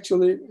it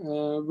actually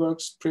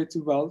works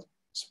pretty well,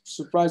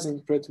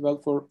 surprisingly pretty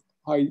well for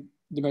high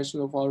dimension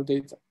of our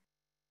data.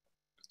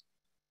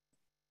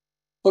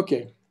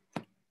 Okay,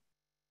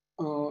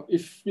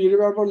 if we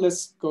remember,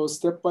 let's go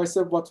step by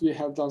step what we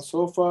have done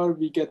so far.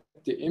 We get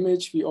the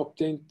image, we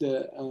obtained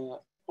the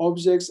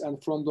objects,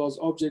 and from those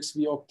objects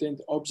we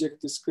obtained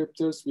object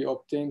descriptors, we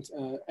obtained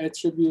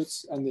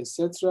attributes, and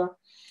etc.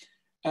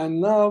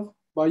 And now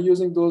by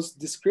using those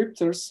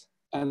descriptors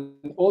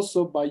and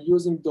also by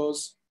using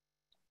those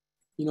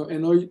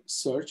NOI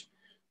search,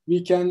 we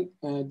can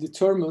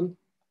determine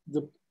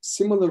the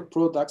similar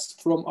products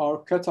from our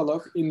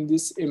catalog in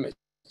this image.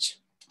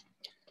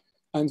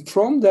 And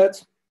from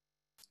that,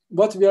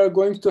 what we are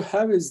going to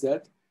have is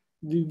that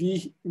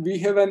we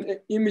have an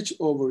image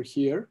over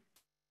here.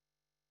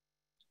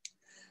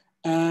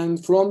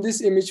 And from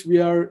this image, we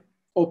are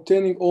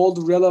obtaining all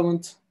the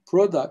relevant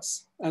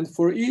products. And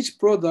for each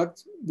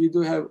product, we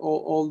do have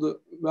all the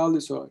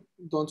values, so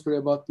don't worry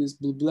about these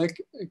black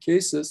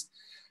cases.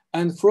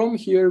 And from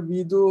here,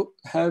 we do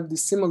have the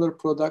similar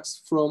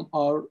products from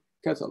our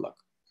catalog.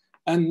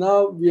 And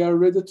now we are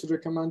ready to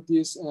recommend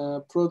these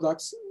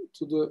products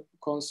to the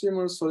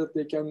consumers so that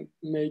they can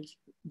make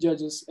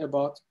judges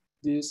about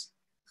these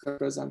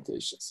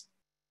representations.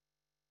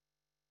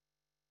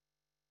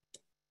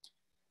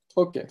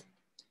 Okay,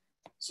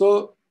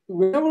 so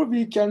whenever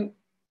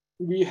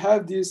we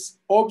have these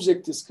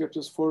object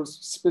descriptors for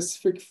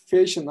specific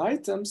fashion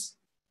items,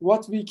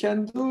 what we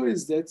can do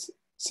is that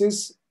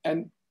since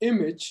an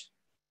image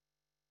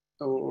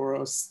or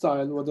a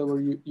style, whatever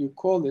you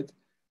call it,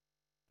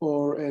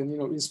 or an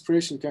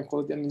inspiration, you can call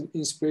it an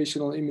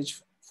inspirational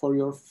image for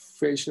your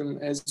fashion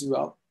as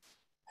well,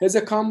 has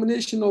a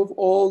combination of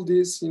all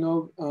these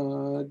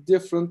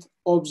different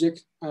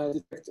object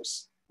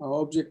detectors,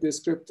 object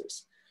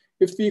descriptors.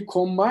 If we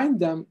combine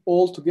them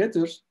all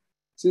together,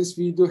 since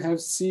we do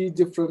have C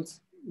different,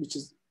 which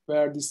is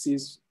where this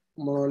is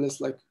more or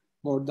less like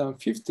more than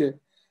 50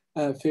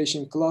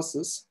 fashion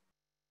classes,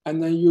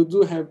 and then you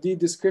do have D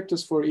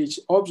descriptors for each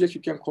object,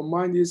 you can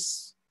combine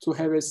this to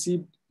have a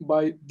C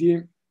by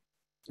D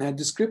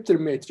descriptor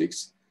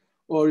matrix,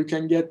 or you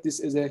can get this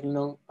as a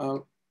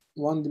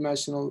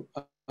one-dimensional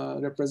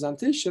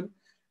representation.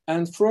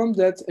 And from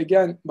that,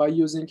 again, by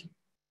using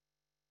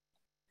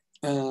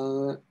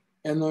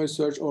NOI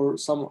search or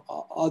some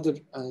other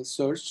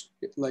search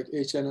like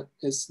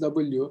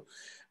HNSW,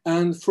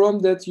 and from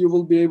that you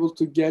will be able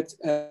to get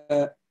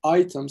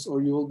items,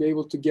 or you will be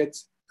able to get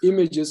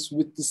images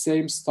with the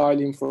same style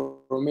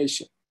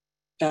information,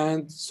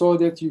 and so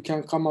that you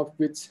can come up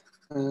with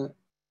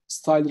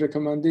style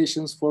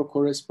recommendations for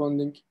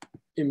corresponding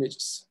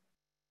images.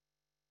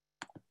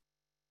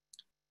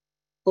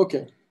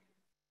 Okay.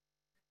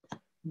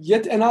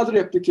 Yet another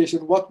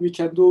application, what we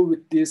can do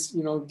with these,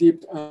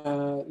 deep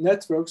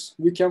networks,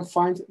 we can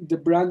find the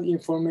brand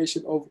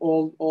information of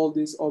all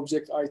these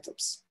object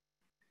items.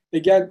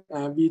 Again,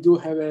 we do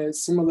have a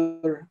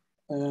similar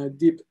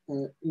deep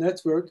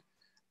network,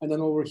 and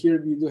then over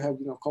here we do have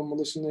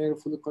convolution layer,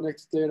 fully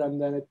connected layer, and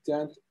then at the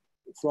end,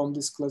 from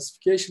this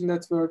classification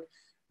network,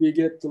 we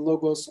get the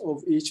logos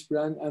of each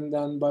brand, and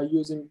then by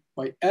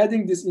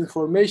adding this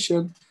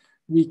information,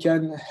 we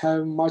can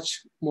have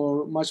much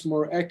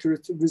more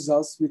accurate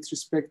results with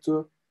respect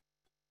to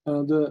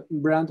the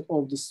brand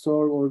of the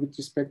store, or with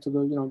respect to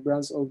the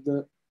brands of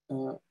the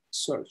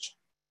search.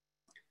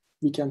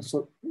 We can,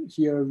 so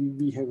here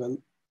we have a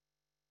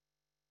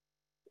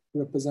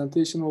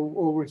representation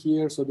over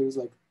here. So there's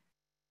like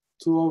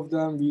 2 of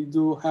them. We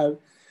do have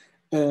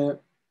a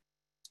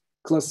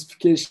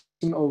classification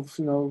of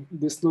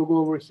this logo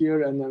over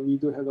here, and then we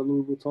do have a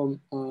Louis Vuitton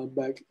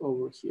bag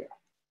over here.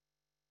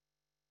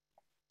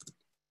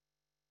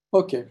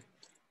 Okay,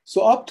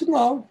 so up to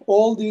now,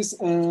 all these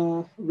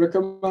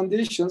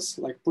recommendations,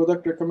 like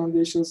product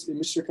recommendations,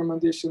 image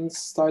recommendations,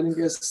 styling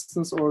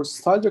assistance, or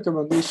style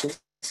recommendations,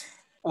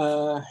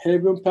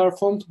 have been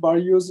performed by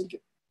using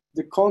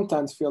the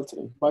content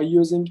filtering, by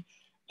using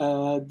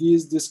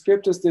these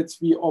descriptors that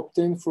we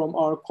obtain from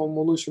our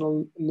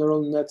convolutional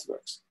neural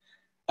networks.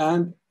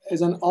 And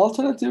as an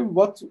alternative,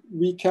 what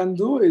we can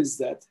do is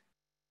that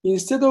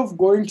instead of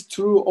going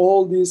through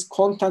all these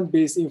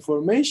content-based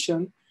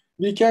information,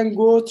 we can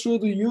go through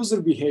the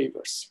user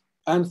behaviors.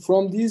 And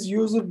from these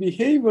user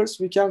behaviors,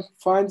 we can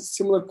find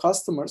similar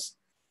customers.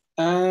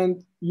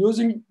 And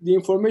using the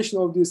information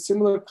of these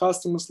similar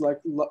customers, like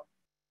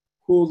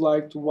who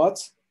liked what,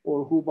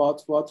 or who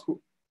bought what,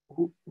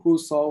 who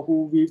saw,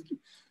 who viewed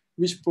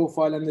which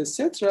profile, and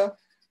etc.,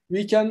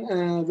 we can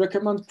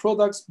recommend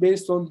products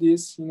based on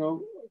this,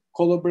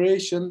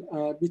 collaboration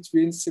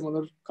between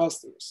similar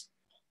customers.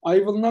 I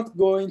will not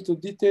go into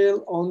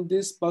detail on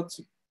this, but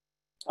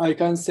I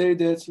can say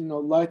that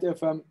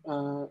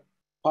LightFM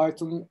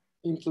Python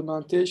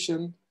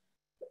implementation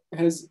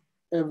has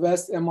a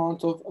vast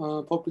amount of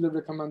popular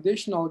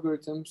recommendation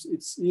algorithms.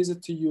 It's easy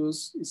to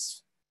use,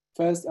 it's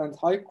fast and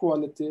high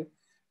quality,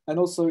 and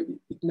also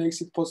it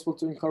makes it possible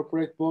to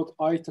incorporate both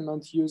item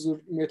and user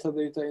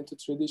metadata into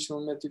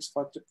traditional metrics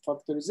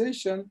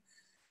factorization.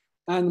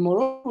 And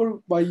moreover,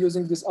 by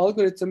using this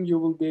algorithm, you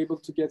will be able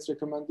to get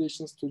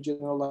recommendations to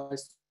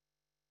generalized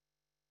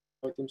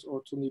items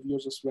or to new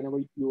users whenever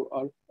you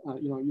are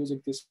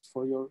using this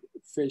for your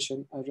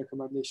fashion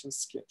recommendation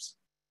schemes.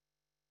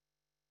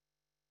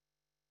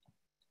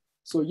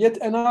 So yet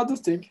another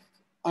thing,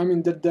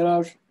 that there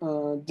are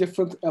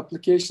different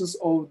applications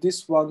of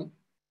this one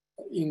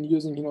in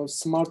using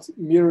smart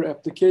mirror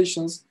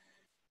applications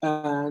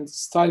and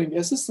styling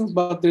assistance,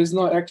 but there's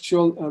no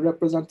actual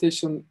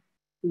representation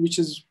which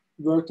is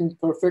working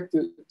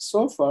perfectly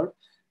so far.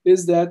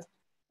 Is that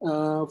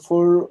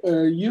for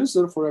a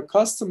user, for a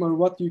customer,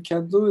 what you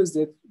can do is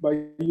that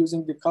by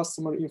using the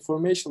customer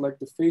information, like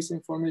the face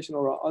information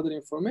or other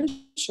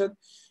information,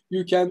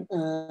 you can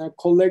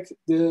collect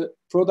the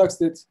products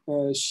that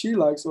she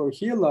likes or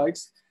he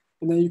likes,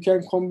 and then you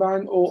can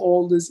combine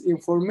all this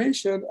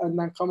information and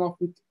then come up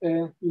with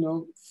a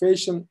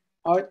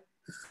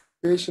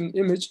fashion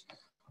image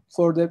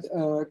for that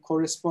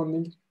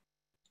corresponding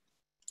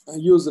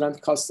user and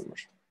customer.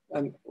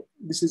 And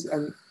this is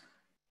an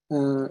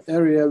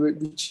area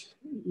which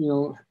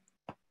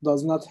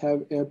does not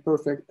have a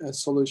perfect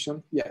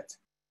solution yet.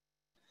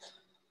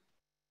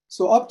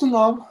 So up to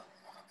now,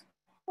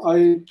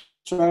 I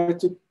try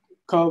to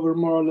cover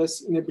more or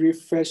less in a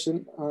brief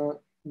fashion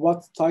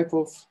what type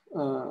of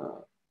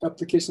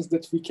applications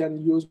that we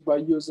can use by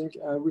using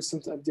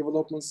recent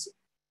developments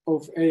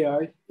of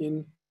AI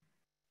in,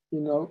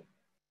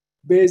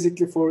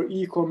 basically for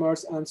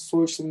e-commerce and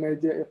social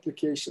media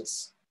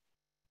applications.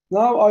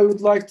 Now I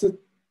would like to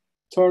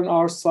turn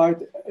our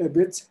side a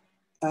bit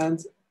and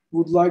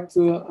would like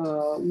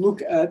to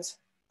look at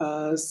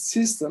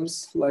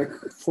systems like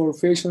for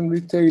fashion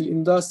retail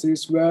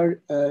industries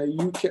where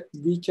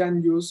we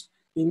can use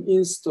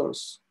in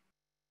stores.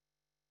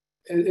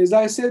 As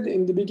I said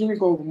in the beginning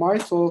of my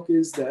talk,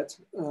 is that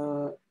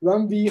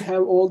when we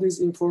have all this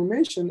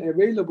information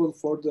available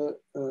for the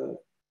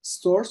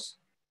stores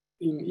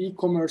in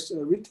e-commerce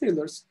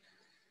retailers,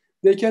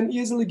 they can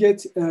easily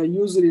get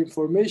user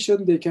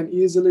information. They can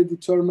easily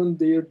determine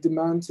their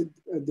demand,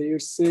 their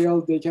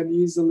sale. They can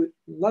easily,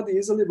 not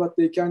easily, but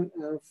they can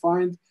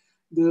find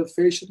the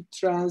fashion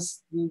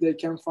trends. They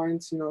can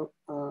find,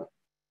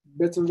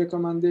 better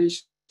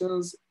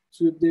recommendations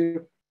to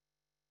their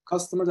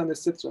customers and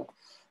etc.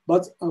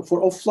 But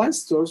for offline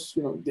stores,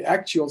 the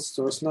actual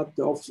stores, not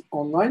the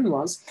online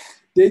ones,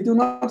 they do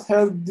not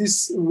have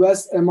this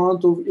vast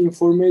amount of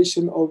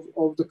information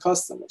of the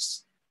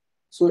customers.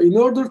 So in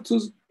order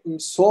to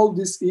solve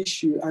this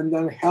issue and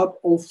then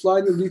help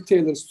offline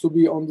retailers to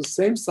be on the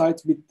same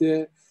site with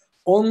the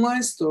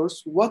online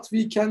stores, what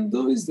we can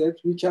do is that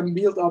we can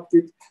build up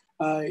with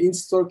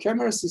in-store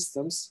camera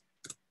systems.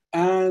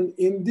 And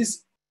in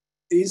this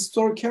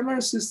in-store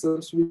camera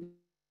systems, we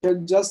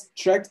can just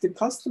track the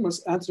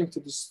customers entering to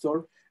the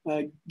store,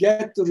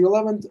 get the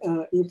relevant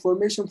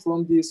information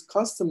from these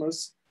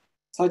customers,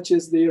 such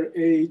as their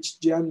age,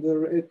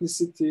 gender,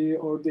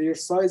 ethnicity, or their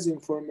size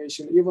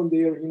information, even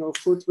their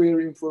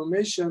footwear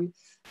information,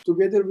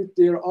 together with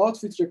their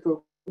outfit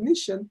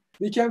recognition.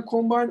 We can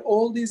combine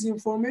all these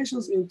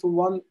informations into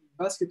one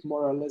basket,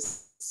 more or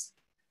less.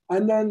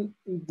 And then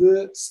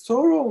the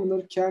store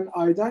owner can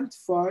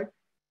identify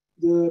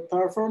the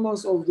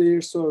performance of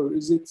their store.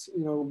 Is it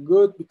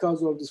good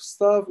because of the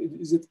stuff?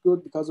 Is it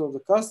good because of the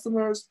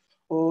customers?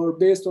 Or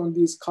based on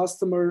these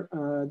customer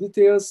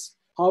details,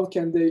 how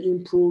can they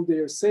improve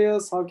their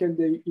sales? How can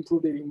they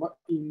improve their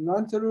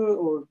inventory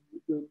or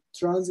the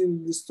trends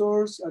in the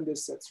stores, and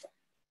etc.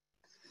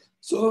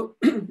 So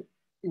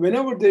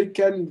whenever they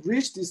can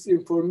reach this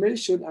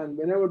information and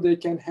whenever they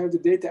can have the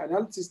data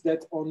analysis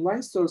that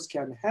online stores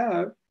can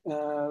have,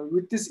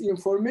 with this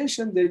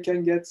information, they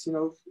can get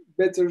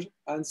better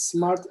and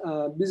smart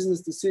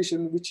business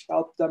decision, which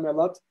help them a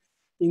lot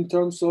in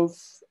terms of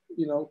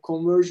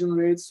conversion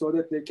rates, so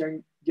that they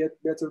can get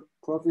better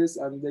profits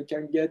and they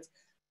can get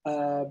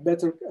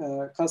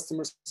better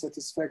customer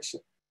satisfaction.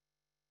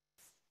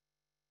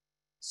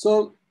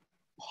 So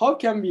how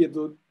can we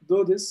do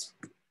this?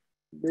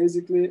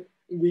 Basically,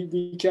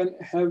 we can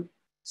have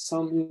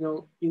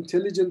some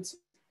intelligent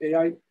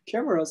AI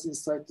cameras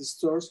inside the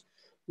stores,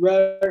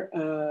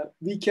 where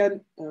we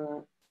can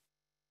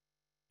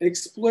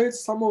exploit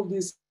some of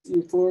this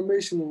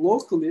information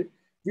locally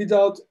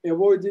without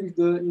avoiding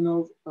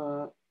the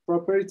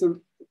proprietary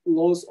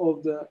laws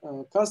of the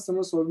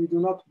customers. So we do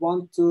not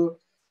want to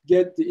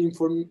get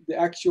the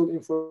actual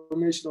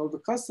information of the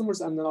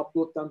customers and then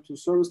upload them to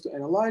service to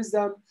analyze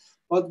them,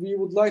 but we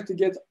would like to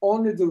get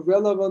only the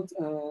relevant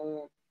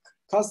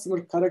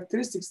customer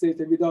characteristics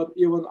data without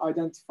even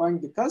identifying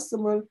the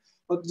customer,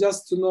 but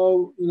just to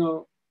know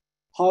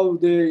how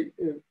they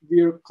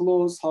wear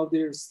clothes, how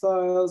their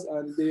styles,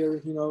 and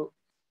their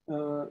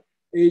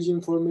age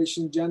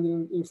information,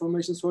 gender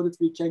information, so that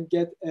we can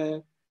get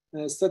a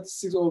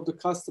statistics of the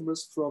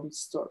customers from the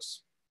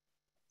stores.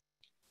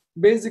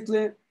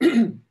 Basically,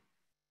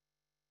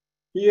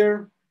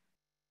 here,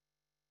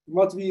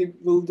 what we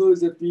will do is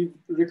that we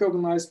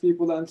recognize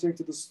people entering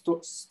to the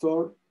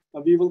store.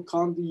 We will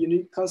count the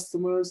unique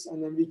customers,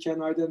 and then we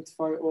can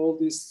identify all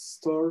this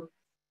store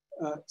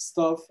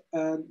stuff,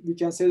 and we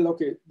can say that,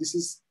 okay, this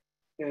is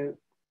a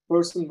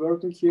person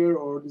working here,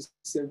 or this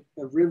is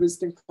a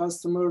revisiting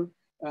customer,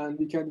 and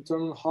we can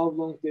determine how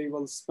long they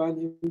will spend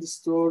in the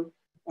store,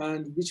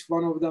 and which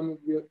one of them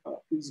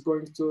is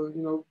going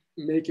to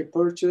make a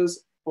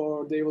purchase,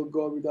 or they will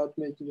go without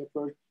making a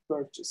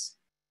purchase.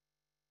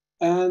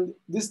 And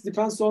this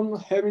depends on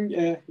having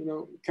a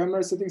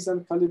camera settings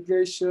and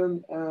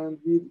calibration, and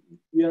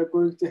we are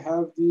going to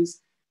have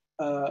these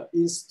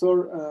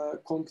in-store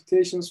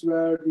computations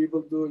where we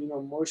will do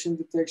motion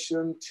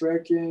detection,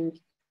 tracking,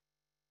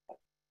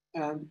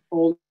 and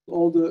all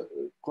the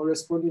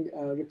corresponding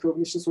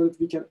recognition, so that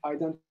we can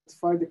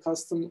identify the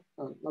customer,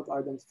 not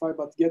identify,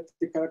 but get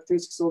the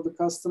characteristics of the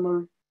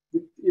customer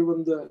with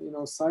even the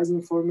size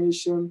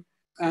information.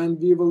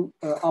 And we will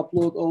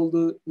upload all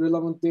the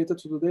relevant data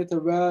to the data,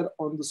 where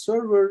on the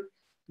server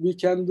we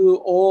can do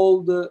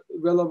all the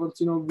relevant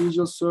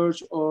visual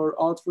search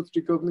or output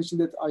recognition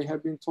that I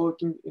have been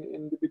talking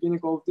in the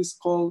beginning of this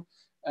call.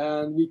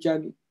 And we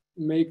can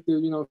make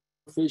the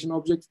facial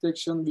object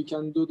detection. We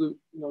can do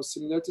the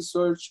similarity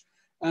search,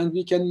 and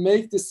we can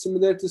make the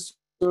similarity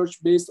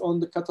search based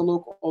on the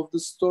catalog of the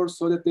store,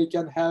 so that they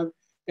can have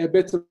a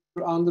better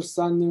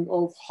understanding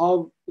of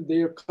how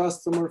their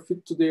customer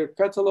fit to their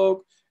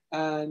catalog,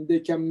 and they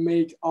can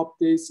make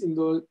updates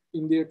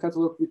in their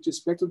catalog with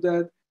respect to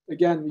that.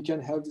 Again, we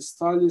can have the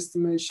style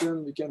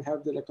estimation, we can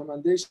have the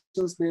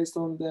recommendations based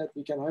on that,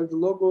 we can have the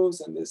logos,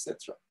 and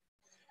etc.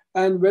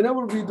 And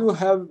whenever we do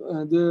have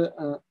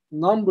the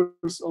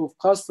numbers of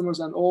customers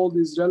and all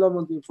this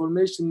relevant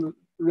information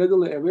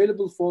readily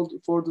available for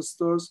the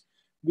stores,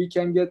 we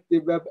can get the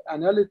web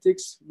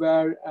analytics,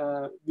 where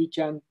we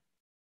can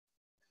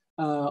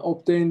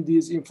obtain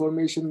this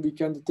information, we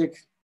can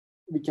detect,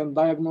 we can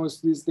diagnose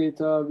this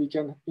data, we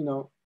can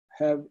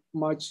have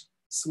much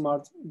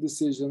smart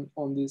decision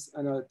on this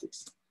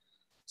analytics.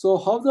 So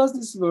how does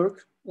this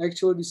work?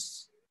 Actually,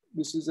 this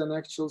is an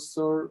actual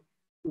store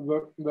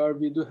where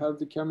we do have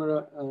the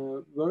camera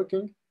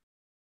working.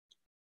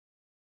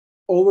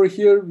 Over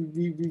here,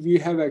 we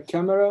have a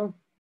camera,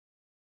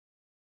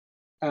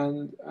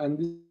 and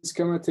this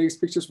camera takes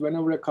pictures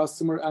whenever a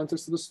customer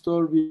enters the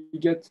store. We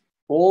get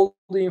all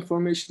the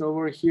information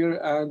over here,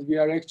 and we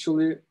are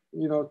actually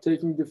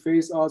taking the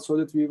face out, so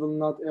that we will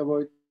not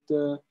avoid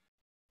the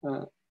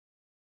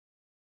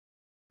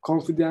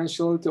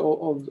confidentiality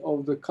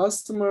of the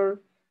customer.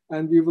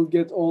 and we will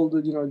get all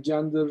the,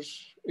 gender,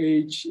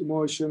 age,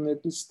 emotion,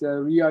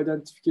 ethnicity,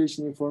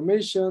 re-identification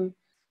information.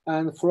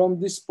 And from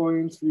this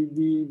point,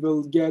 we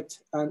will get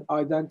and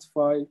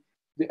identify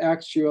the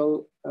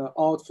actual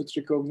outfit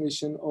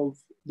recognition of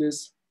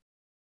this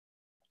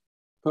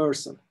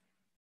person.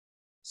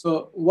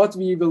 So what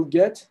we will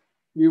get,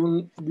 we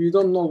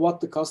don't know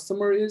what the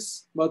customer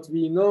is, but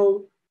we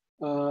know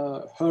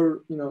her,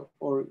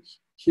 or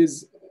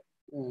his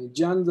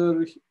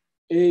gender,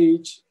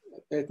 age,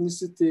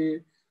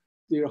 ethnicity,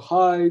 their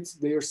height,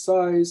 their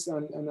size,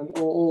 and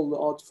all the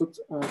outfit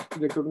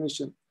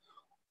recognition.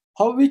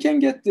 How we can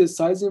get the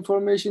size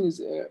information is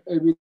a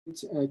bit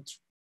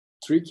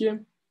tricky.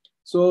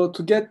 So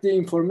to get the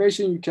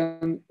information, you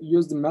can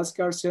use the mask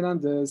RCN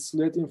and the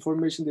silhouette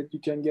information that you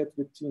can get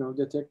with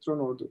Detectron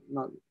or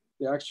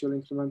the actual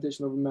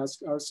implementation of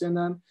mask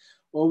RCNN.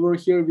 Over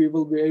here, we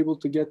will be able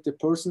to get the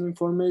person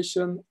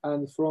information,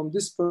 and from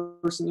this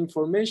person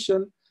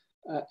information,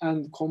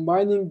 and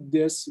combining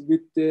this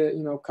with the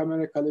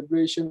camera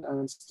calibration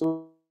and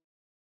store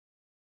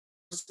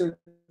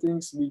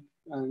settings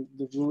and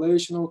the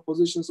relational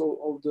positions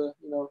of the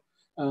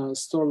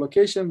store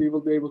location, we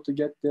will be able to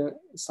get the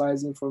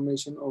size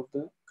information of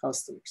the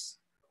customers.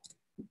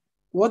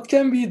 What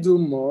can we do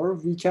more?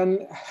 We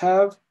can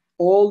have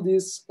all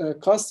these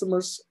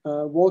customers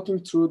walking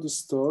through the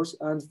stores,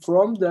 and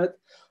from that,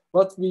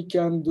 what we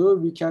can do,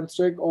 we can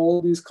track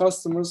all these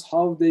customers,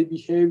 how they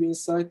behave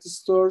inside the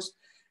stores,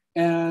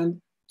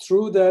 and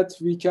through that,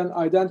 we can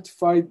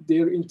identify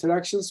their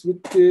interactions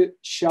with the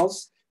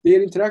shelves,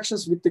 their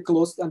interactions with the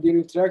clothes, and their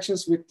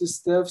interactions with the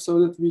staff, so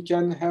that we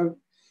can have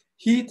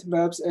heat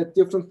maps at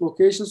different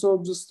locations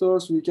of the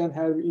stores. We can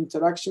have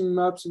interaction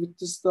maps with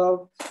the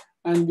staff,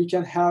 and we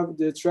can have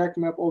the track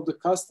map of the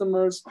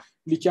customers.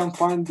 We can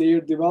find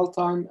their dwell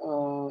time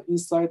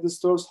inside the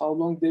stores, how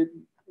long they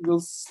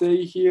will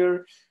stay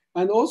here.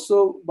 And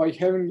also by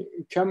having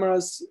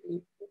cameras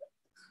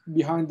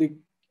behind the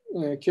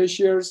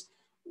cashiers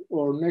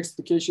or next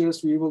to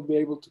cashiers, we will be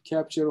able to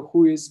capture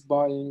who is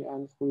buying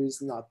and who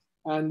is not.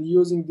 And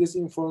using this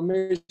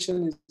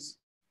information is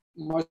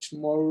much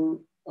more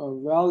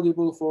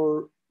valuable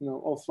for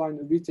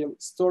offline retail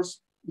stores,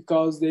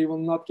 because they will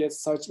not get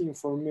such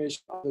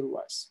information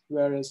otherwise.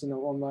 Whereas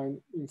online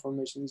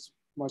information is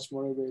much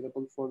more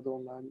available for the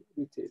online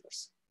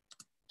retailers.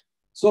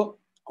 So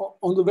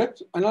on the web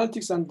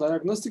analytics and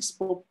diagnostics,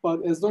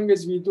 but as long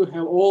as we do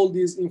have all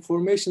these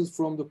information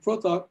from the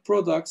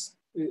products,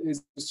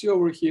 as you see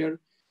over here,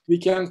 we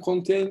can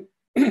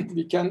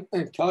we can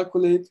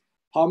calculate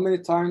how many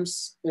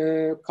times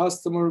a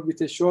customer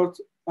with a short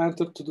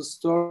entered to the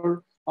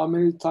store, how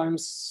many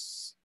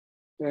times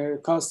a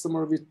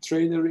customer with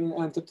trainer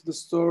entered to the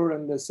store,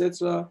 and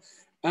etc.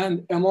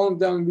 And among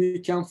them, we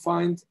can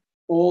find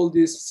all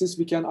this. Since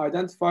we can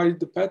identify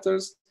the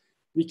patterns,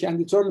 we can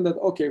determine that,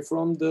 okay,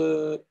 from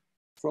 10%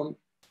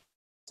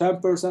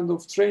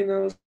 of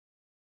trainers,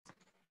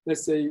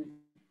 let's say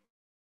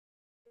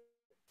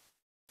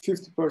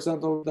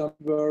 50% of them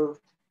were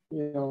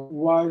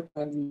white,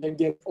 and we can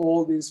get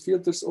all these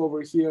filters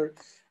over here,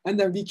 and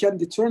then we can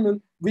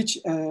determine which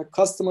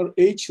customer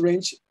age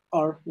range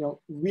are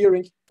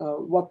wearing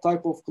what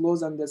type of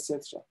clothes, and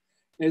etc.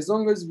 As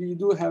long as we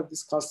do have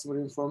this customer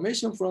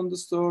information from the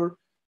store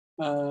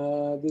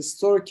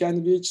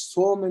can reach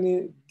so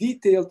many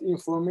detailed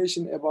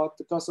information about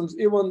the customers,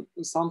 even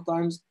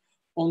sometimes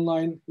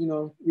online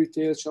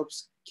retail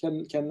shops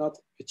cannot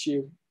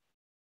achieve.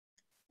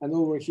 And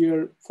over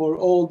here, for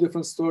all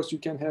different stores, you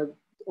can have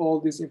all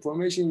this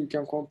information. You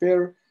can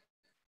compare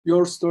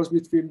your stores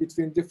between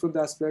different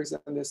aspects,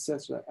 and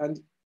etc.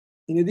 And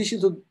in addition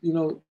to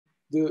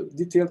the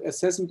detailed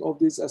assessment of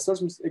these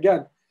assessments,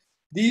 again,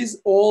 these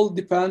all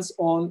depends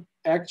on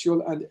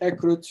actual and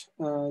accurate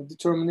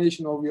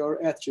determination of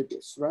your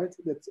attributes, right?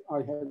 That I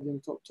have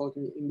been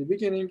talking in the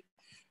beginning.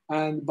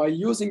 And by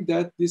using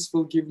that, this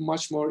will give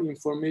much more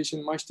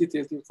information, much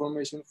detailed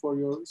information for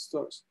your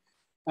stores.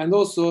 And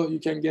also you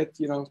can get,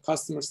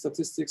 customer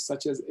statistics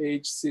such as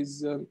age,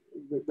 season,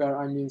 where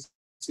I mean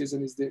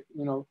season is the,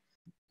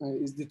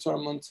 is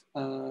determined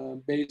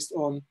based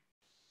on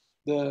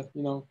the,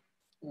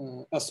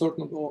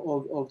 assortment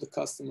of the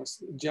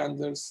customers,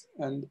 genders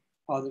and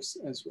others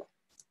as well.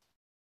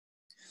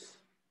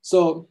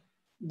 So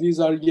these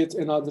are yet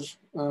another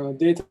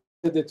data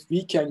that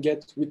we can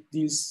get with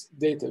these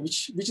data,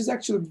 which is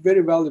actually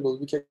very valuable.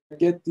 We can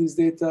get these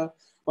data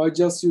by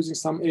just using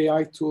some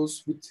AI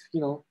tools with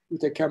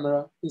a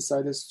camera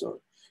inside a store.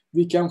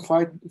 We can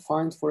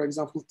find, for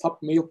example,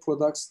 top male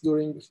products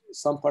during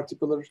some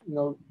particular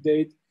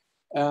date,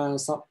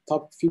 some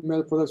top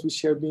female products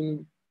which have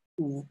been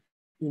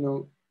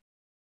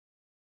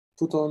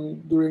put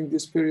on during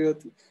this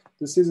period,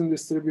 the season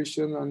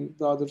distribution and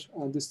the other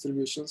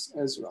distributions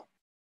as well.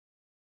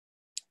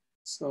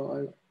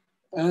 So,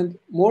 and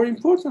more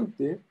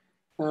importantly,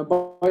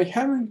 by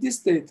having this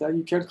data,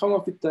 you can come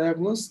up with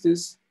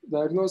diagnosis,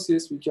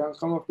 we can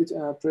come up with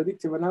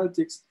predictive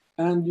analytics,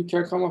 and you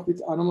can come up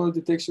with anomaly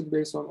detection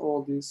based on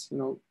all these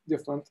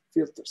different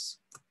filters.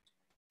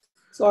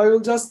 So I will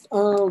just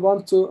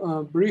want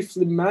to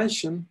briefly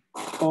mention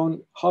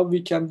on how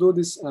we can do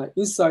this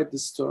inside the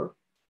store.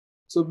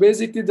 So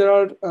basically, there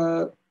are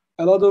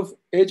a lot of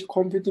edge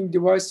computing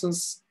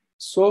devices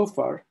so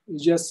far.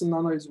 GSM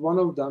Nano is one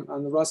of them,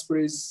 and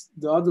Raspberry is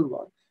the other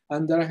one.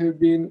 And there have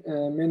been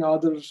many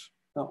other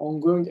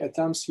ongoing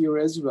attempts here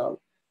as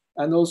well.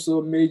 And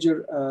also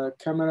major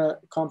camera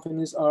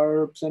companies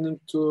are planning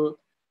to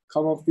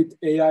come up with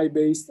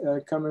AI-based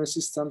camera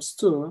systems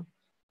too.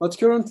 But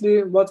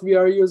currently, what we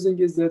are using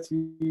is that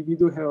we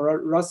do have a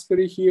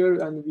Raspberry here,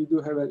 and we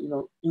do have a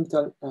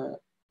Intel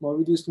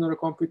Movidius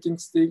neurocomputing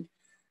stick,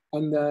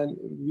 and then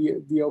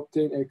we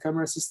obtain a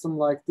camera system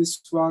like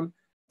this one,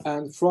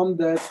 and from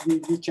that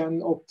we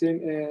can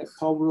obtain a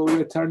Power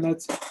over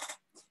Ethernet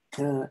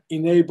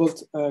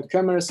enabled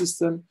camera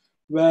system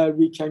where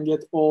we can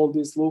get all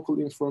this local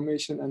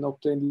information and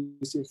obtain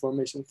this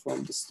information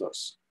from the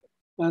stores.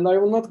 And I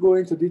will not go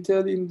into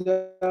detail in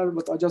there,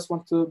 but I just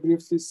want to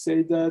briefly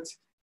say that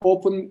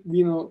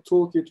OpenVINO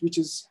toolkit, which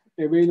is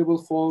available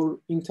for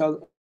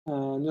Intel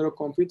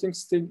neurocomputing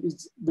stick,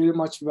 is very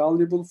much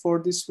valuable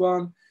for this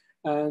one.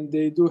 And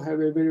they do have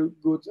a very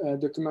good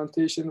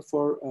documentation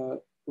for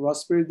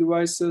Raspberry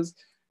devices.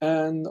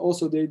 And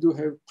also they do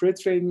have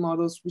pre-trained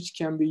models, which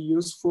can be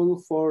useful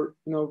for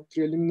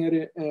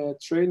preliminary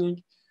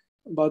training.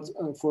 But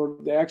for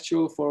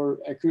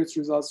accurate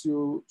results,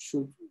 you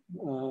should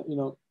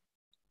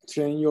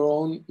train your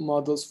own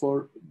models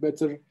for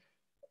better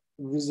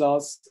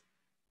results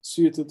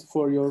suited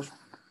for your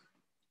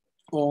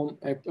own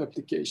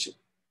application.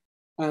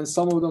 And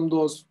some of them,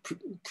 those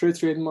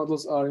pre-trained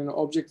models are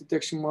object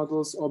detection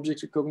models,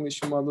 object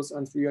recognition models,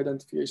 and free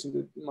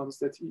identification models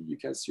that you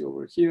can see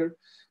over here.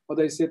 But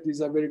I said these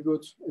are very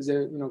good as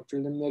a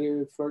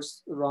preliminary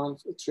first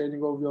round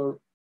training of your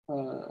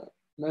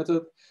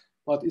method.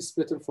 But it's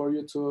better for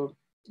you to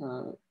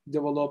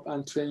develop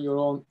and train your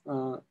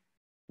own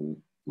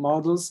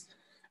models.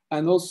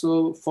 And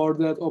also for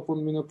that,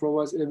 OpenVINO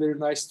provides a very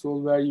nice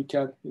tool where you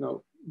can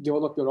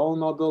develop your own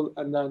model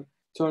and then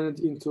turn it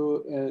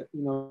into a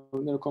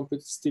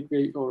neurocomputing stick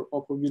way or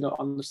OpenVINO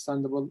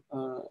understandable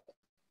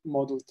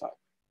model type.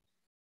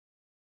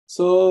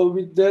 So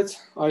with that,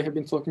 I have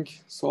been talking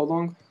so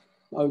long.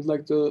 I would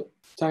like to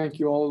thank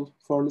you all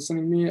for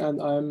listening to me,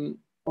 and I'm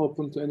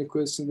open to any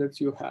question that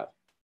you have.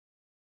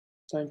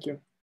 Thank you.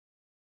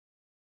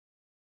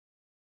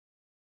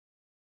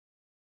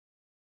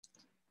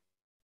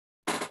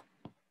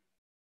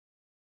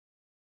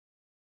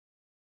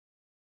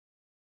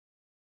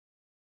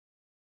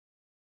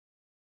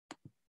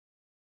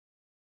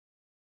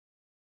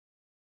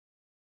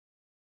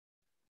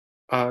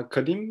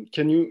 Kadim,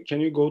 can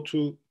you go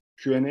to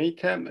Q&A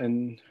tab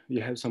and we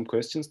have some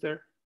questions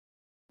there?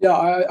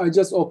 Yeah, I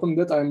just opened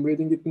it. I'm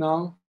reading it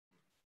now.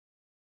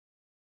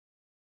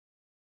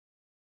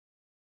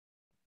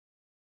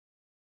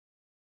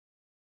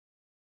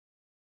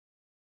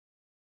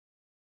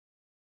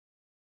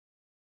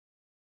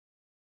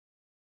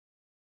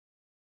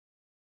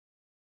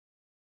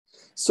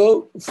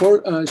 So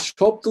for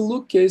shop the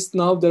look case,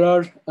 now there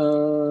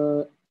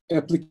are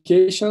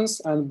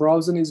applications, and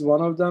browsing is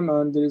one of them.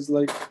 And there's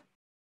like,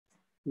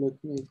 let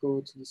me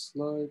go to the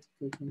slide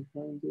if I can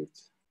find it.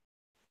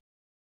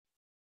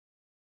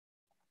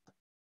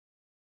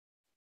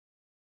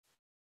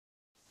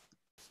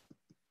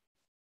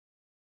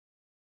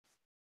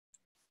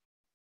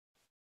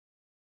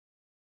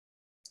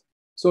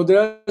 So there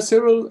are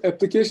several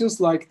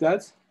applications like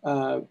that.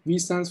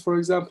 vSense, for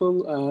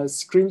example,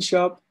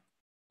 Screenshot,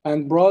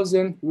 and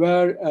browsing,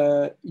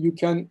 where you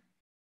can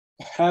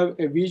have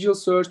a visual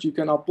search. You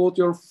can upload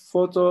your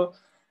photo,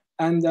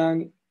 and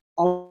then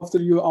after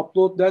you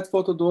upload that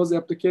photo, those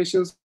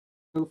applications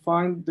will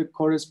find the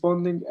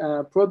corresponding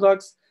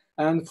products,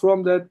 and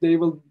from that they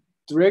will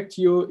direct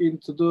you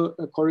into the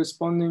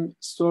corresponding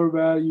store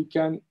where you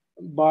can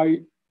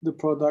buy the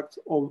product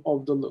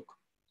of the look.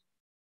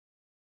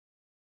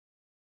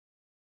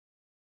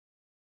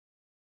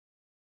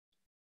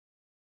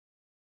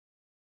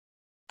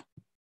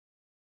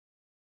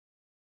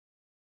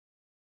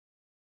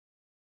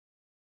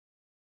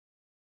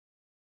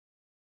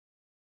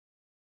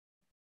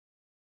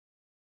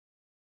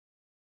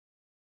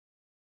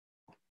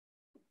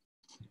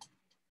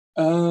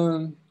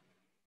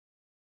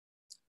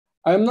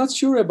 I'm not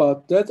sure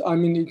about that. I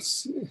mean,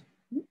 it's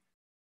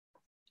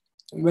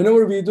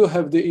whenever we do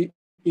have the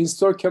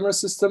in-store camera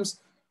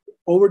systems,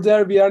 over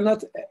there we are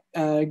not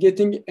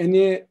getting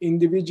any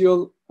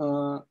individual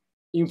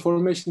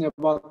information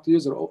about the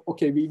user.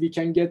 Okay, we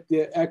can get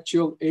the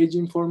actual age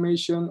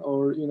information,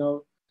 or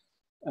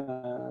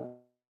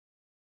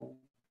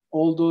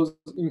all those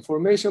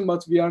information,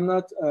 but we are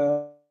not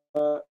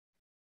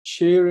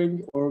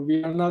sharing, or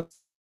we are not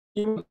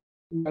even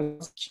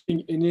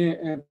keeping any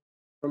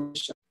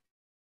information.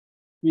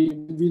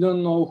 We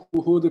don't know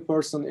who the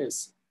person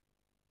is.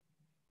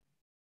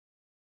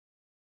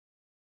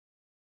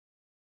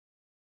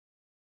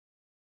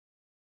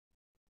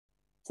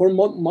 For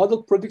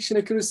model prediction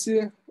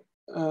accuracy,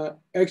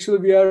 actually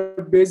we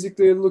are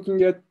basically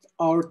looking at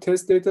our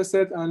test data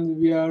set, and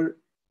we are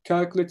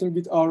calculating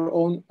with our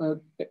own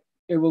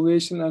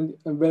evaluation and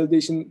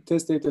validation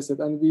test data set,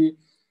 and we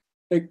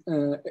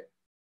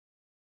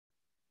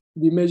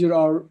measure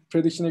our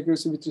prediction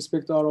accuracy with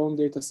respect to our own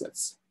data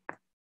sets.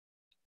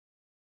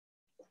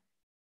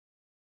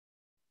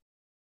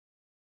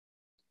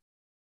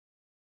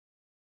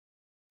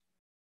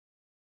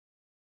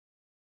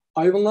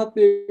 I will not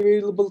be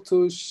available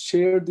to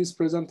share this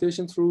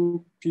presentation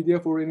through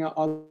PDF or any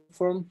other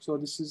form. So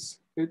this is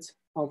it.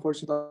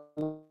 Unfortunately,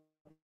 I'm not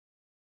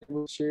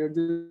able to share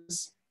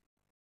this.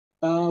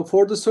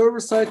 For the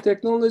server-side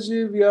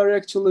technology, we are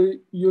actually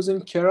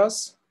using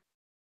Keras.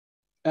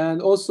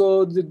 And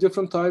also the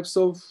different types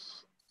of,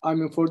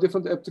 for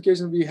different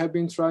applications, we have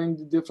been trying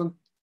the different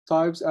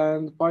types,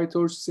 and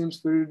PyTorch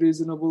seems very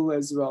reasonable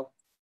as well.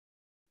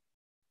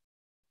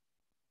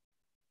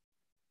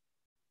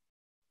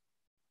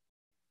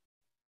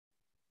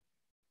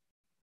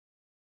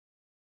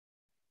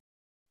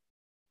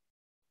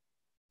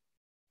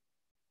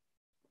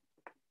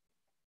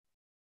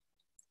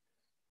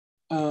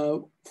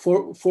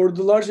 For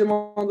the large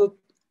amount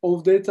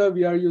of data,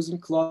 we are using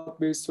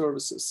cloud-based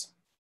services.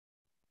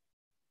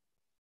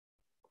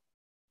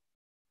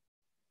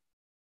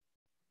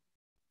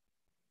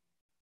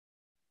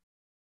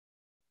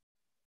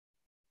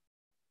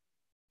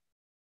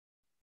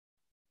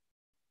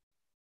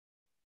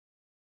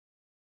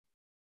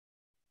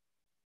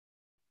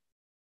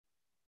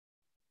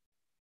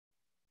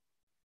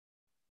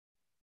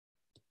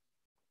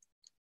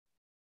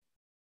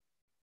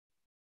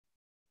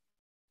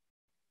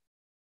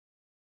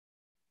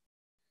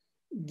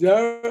 There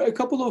are a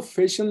couple of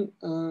fashion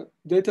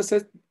data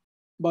sets,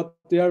 but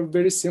they are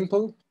very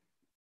simple,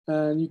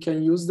 and you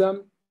can use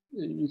them.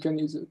 You can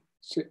use it.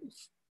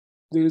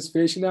 There is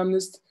Fashion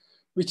Amnist,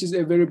 which is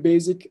a very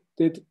basic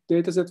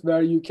data set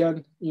where you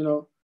can,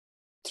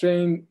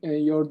 train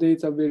your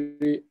data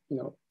very,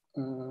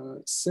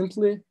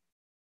 simply.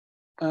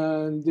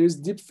 And there's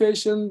Deep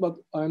Fashion, but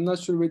I'm not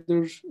sure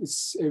whether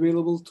it's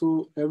available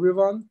to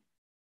everyone.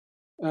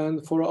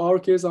 And for our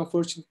case,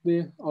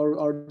 unfortunately,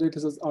 our data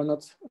sets are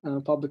not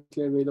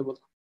publicly available.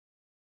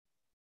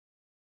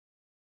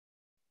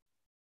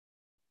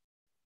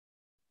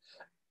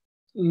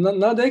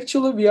 Not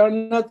actually, we are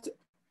not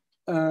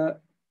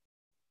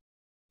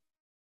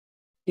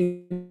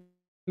in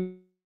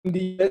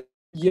the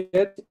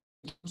yet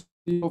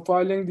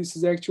profiling. This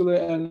is actually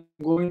an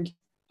ongoing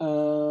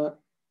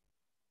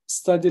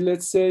study,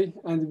 let's say,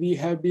 and we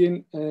have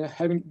been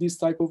having this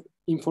type of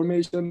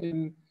information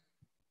in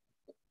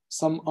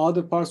some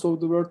other parts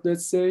of the world,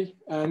 let's say,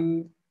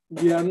 and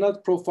we are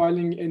not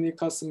profiling any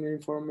customer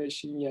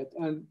information yet.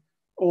 And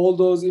all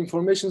those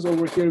informations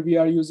over here, we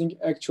are using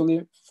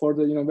actually for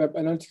the web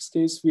analytics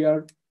case, we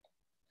are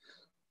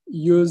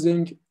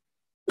using,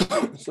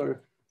 sorry,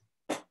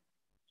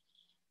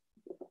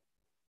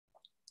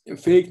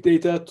 fake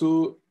data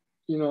to,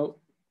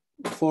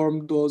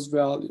 form those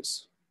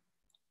values.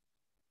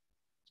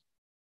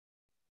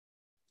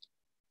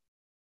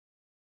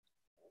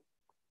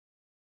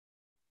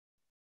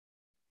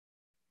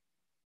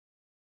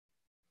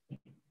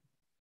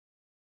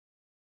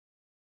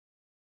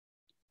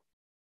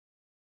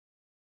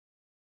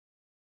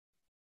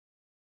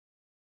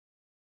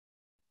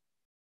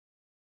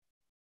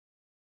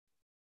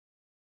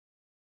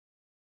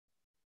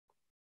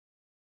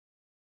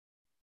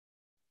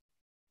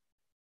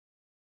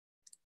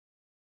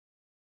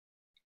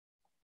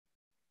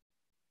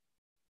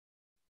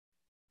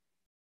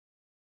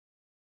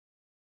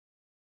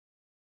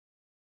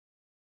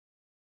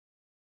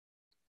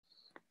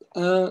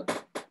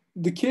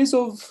 The case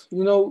of,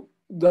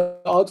 the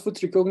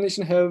output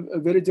recognition have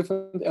very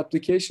different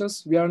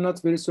applications. We are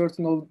not very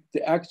certain of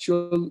the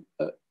actual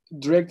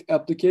direct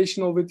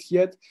application of it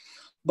yet,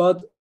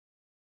 but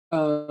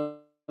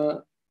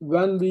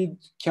when we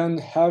can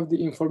have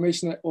the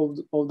information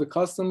of the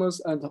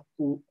customers and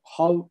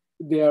how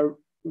they are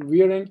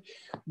wearing,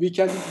 we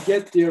can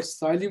get their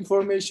style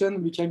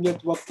information, we can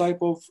get what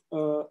type of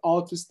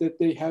outfits that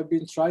they have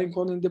been trying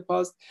on in the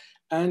past,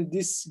 and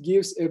this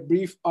gives a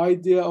brief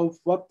idea of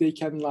what they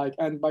can like.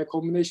 And by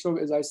combination of,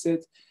 as I said,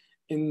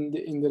 in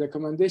the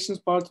recommendations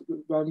part,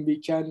 when we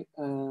can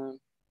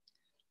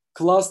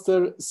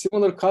cluster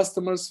similar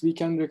customers, we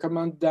can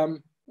recommend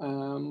them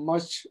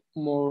much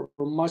more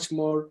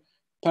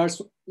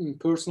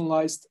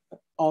personalized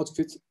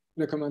outfit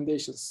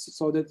recommendations,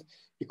 so that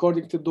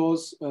according to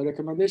those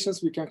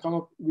recommendations, we can come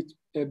up with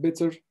a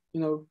better,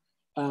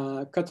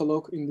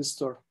 catalog in the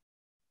store.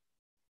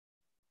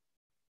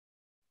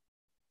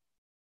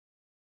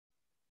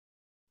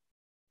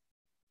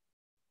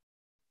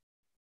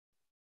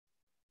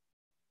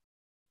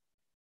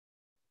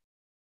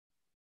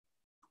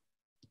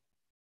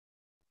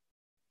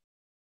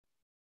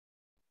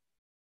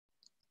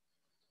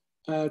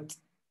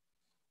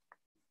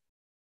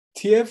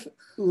 TF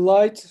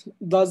Lite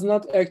does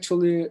not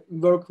actually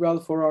work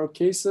well for our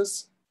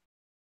cases.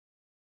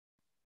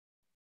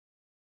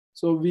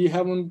 So we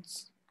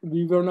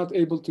were not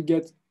able to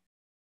get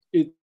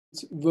it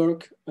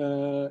work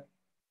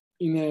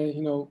in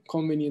a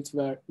convenient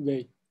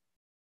way.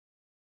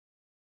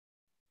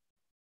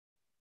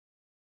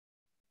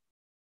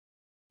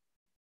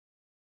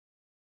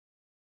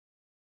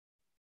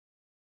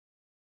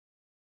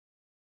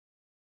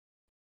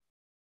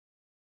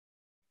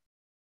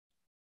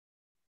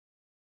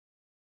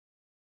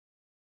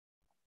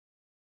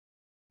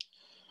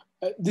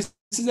 This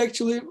is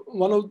actually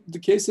one of the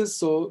cases.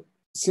 So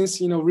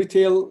since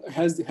retail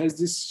has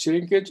this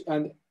shrinkage,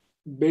 and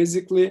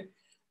basically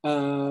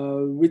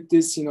with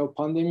this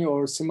pandemic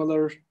or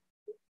similar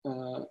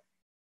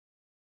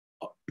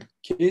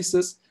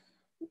cases,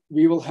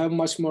 we will have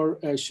much more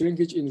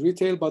shrinkage in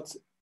retail. But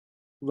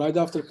right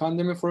after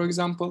pandemic, for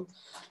example,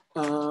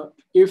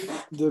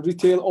 if the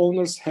retail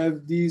owners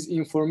have these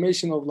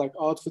information of like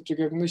outfit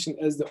recognition,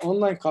 as the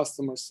online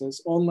customer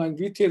says, online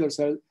retailers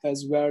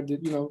has where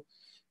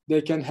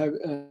they can have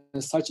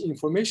such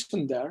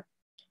information there.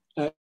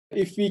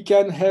 If we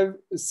can have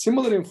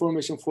similar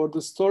information for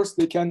the stores,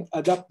 they can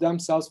adapt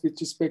themselves with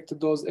respect to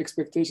those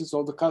expectations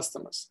of the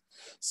customers.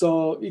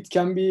 So it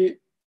can be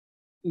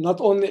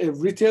not only a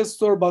retail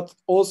store, but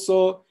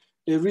also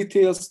a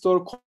retail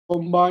store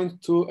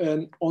combined to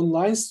an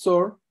online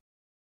store.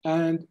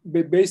 And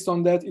based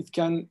on that, it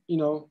can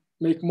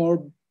make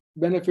more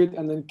benefit,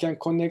 and then it can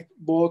connect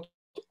both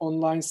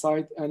online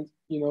site and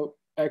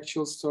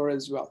actual store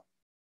as well.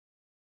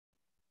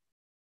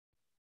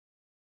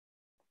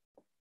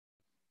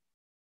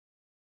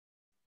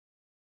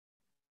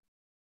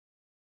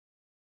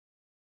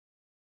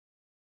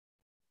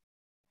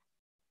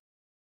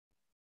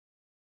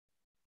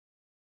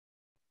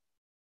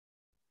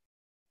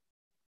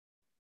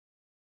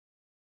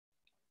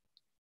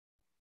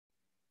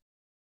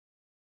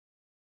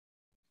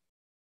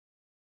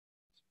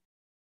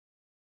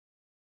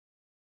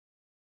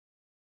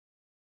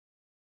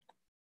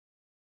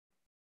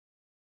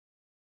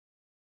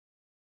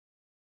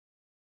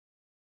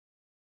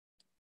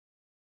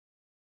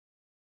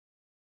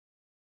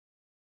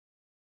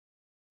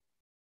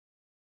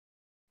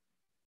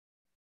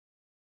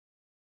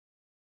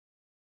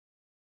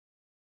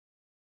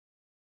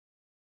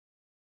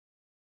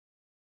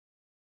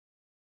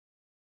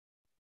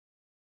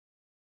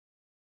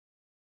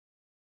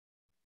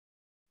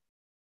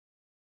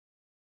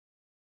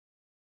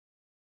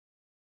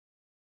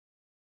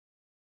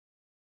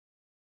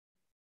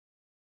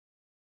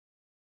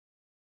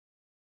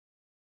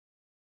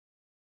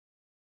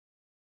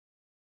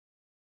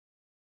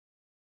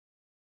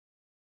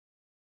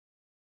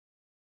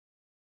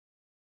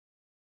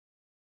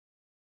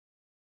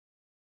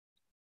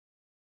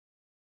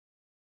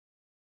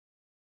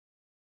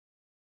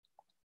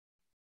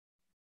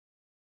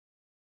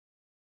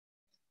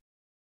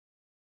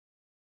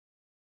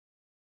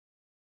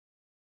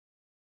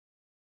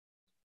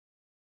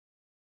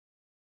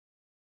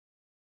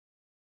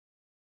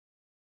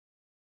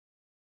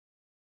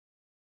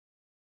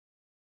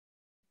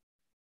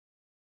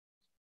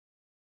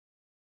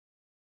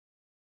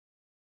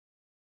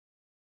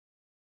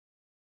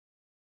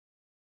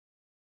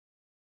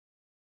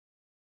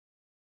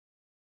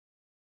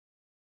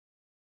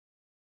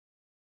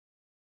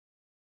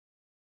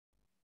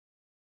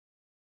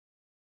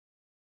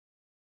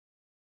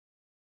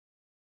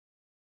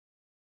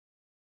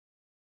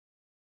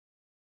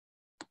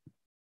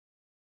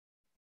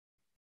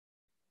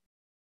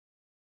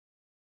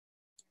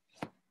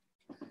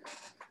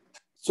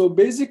 So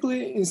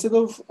basically, instead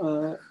of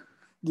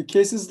the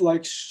cases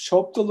like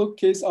shop to look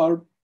case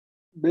are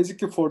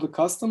basically for the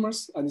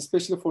customers, and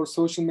especially for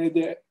social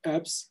media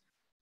apps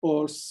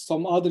or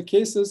some other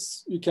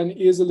cases, you can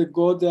easily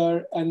go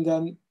there and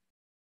then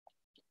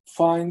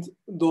find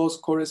those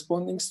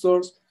corresponding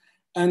stores.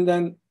 And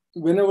then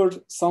whenever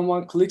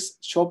someone clicks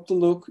shop to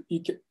look,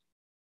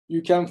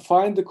 you can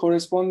find the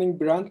corresponding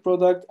brand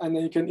product, and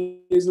then you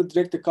can easily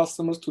direct the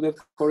customers to that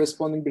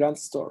corresponding brand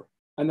store,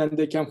 and then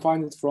they can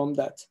find it from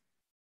that.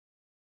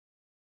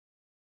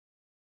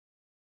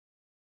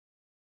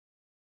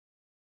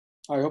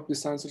 I hope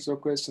this answers your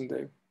question,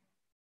 Dave.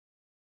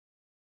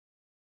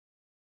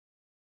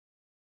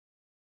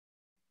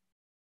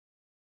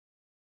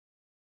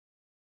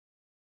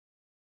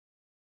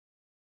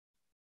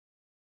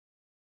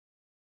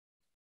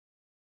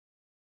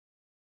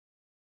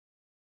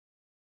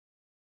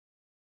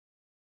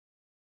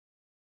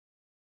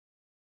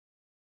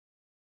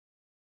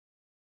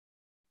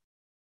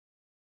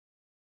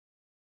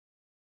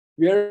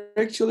 We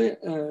actually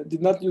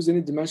did not use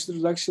any dimension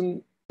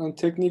reduction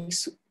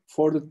techniques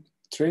for the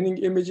training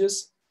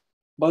images,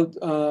 but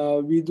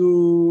we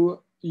do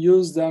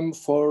use them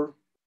for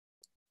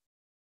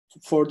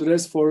the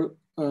rest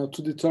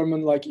to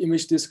determine like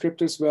image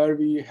descriptors where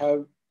we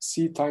have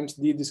C times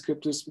D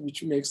descriptors,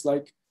 which makes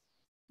like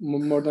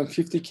more than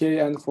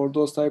 50K. And for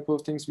those type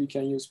of things, we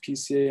can use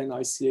PCA and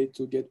ICA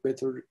to get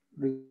better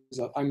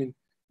result. I mean,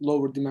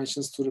 lower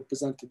dimensions to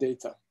represent the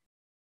data.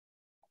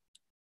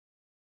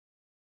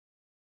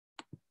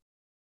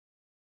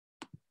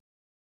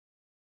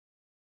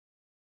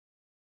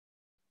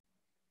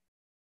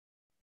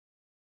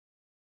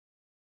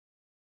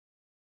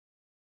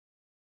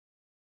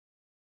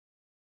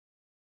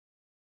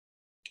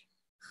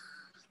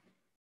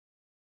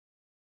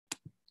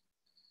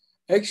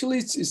 Actually,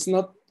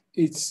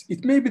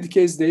 it may be the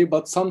case, Dave,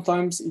 but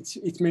sometimes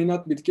it may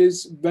not be the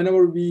case.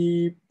 Whenever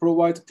we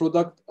provide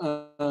product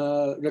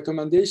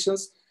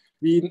recommendations,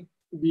 we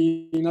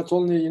we not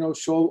only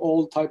show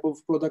all type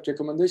of product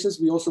recommendations,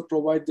 we also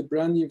provide the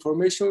brand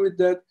information with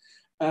that.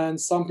 And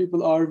some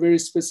people are very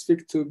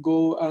specific to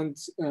go and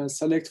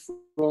select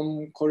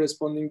from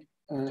corresponding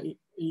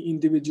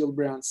individual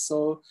brands.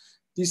 So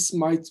this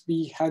might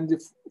be handy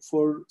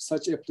for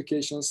such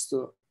applications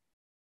too.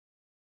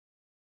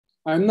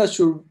 I'm not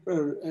sure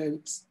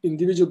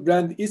individual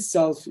brand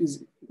itself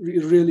is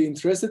really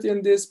interested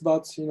in this,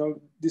 but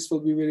this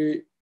will be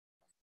very,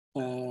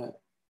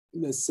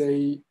 let's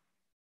say,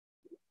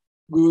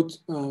 good,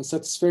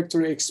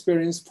 satisfactory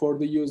experience for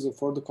the user,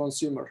 for the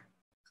consumer.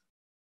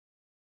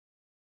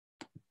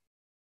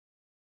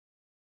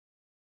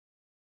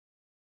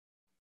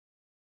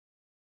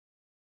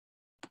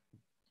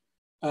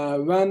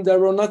 When there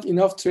were not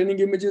enough training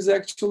images,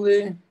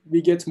 actually,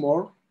 we get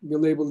more, we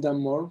label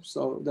them more.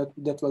 So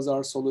that was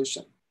our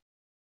solution.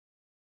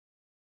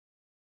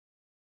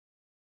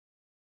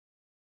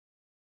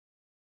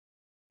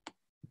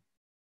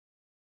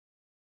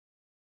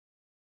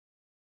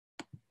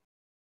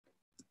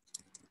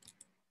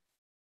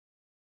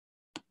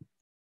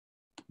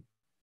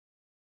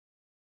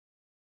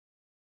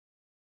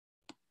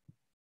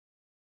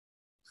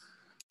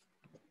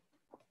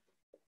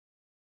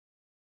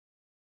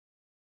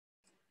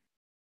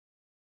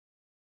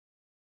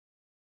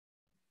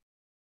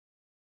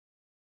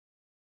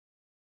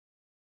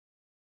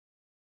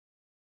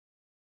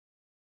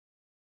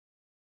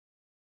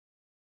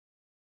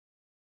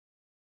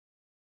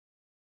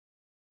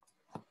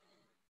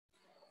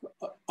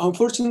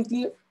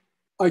 Unfortunately,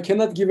 I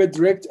cannot give a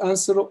direct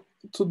answer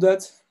to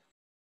that,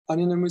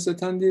 anonymous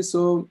attendee.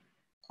 So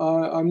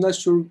I'm not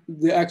sure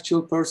the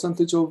actual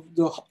percentage of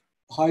the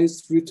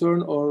highest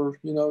return or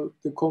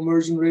the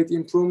conversion rate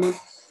improvement,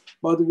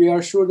 but we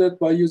are sure that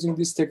by using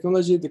this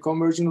technology, the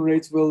conversion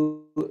rate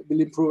will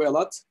improve a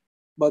lot.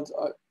 But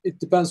it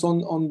depends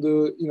on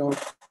the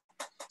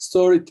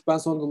store. It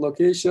depends on the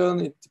location.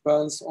 It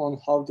depends on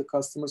how the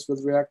customers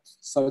will react to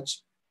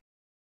such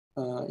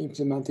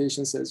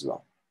implementations as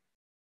well.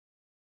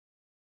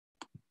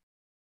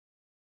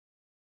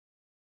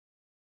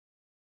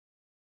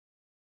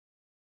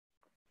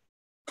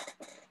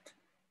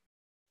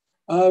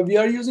 We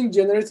are using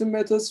generative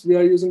methods. We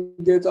are using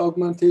data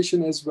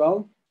augmentation as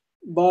well,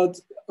 but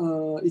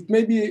it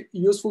may be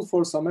useful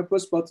for some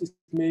approach, but it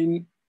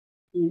may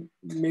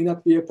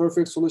not be a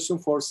perfect solution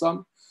for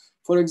some.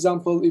 For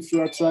example, if you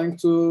are trying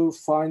to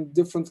find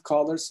different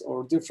colors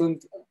or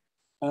different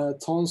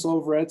tones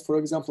of red, for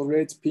example,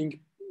 red, pink,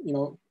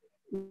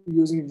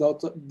 using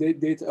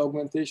data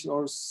augmentation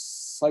or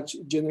such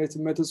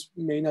generative methods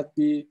may not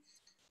be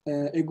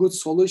a good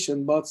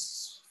solution, but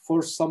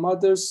for some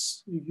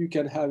others, you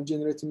can have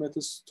generative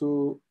methods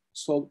to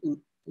solve,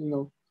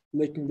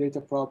 lacking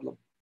data problem.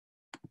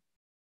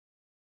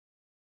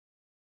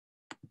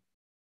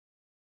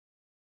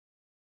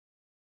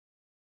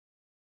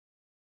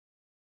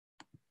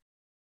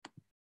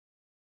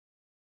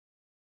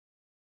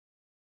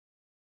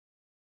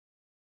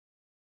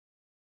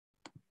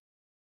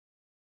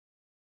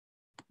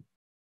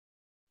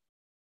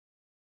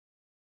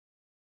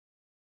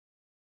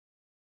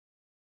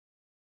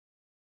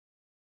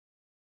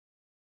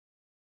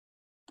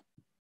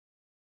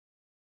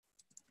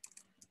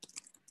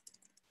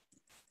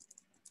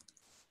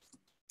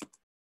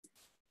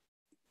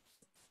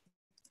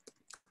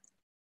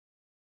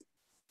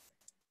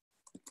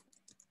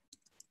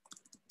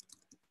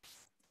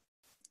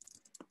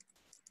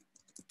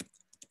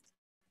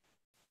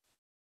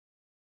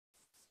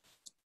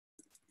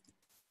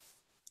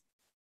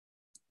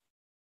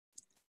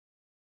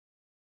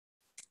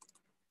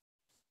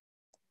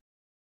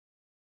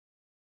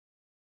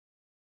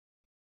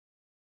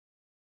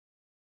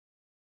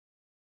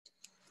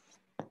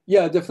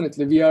 Yeah,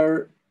 definitely. We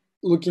are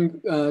looking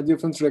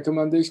different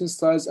recommendation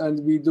styles, and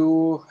we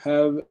do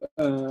have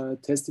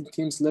testing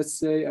teams, let's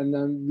say, and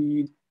then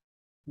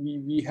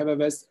we have a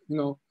vast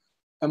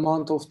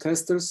amount of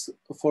testers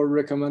for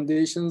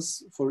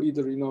recommendations, for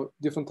either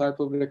different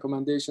type of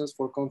recommendations,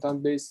 for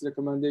content-based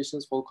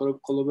recommendations, for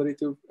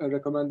collaborative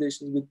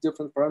recommendations with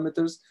different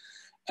parameters,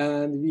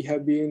 and we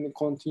have been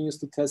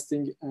continuously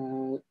testing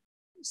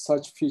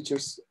such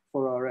features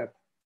for our app.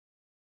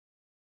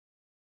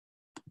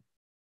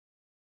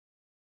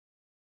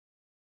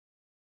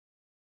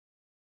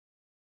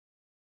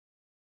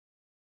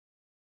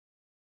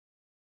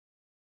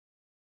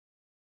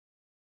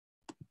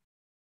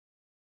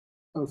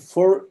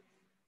 For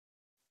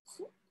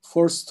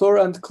store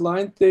and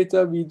client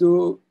data, we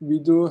do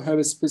have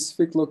a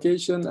specific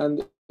location,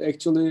 and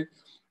actually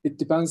it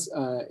depends.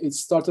 It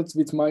started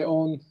with my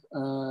own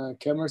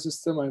camera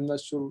system. I'm not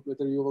sure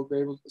whether you will be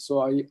able.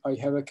 So I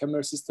have a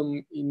camera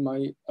system in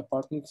my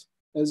apartment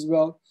as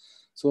well,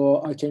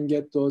 so I can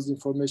get those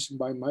information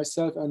by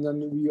myself. And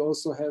then we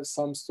also have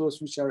some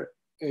stores which are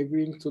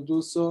agreeing to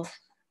do so,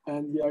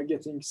 and we are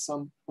getting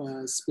some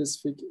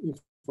specific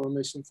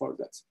information for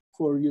that,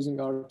 for using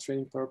our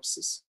training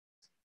purposes.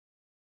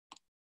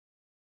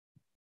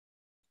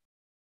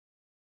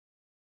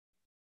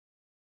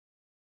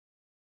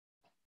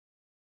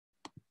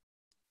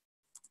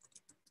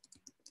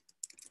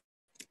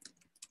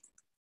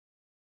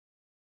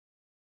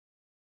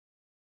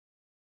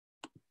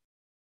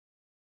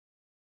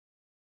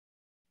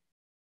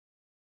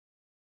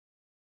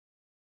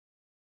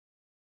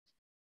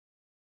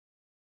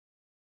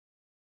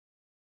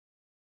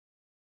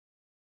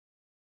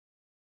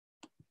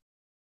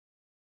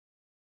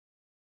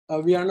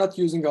 We are not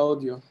using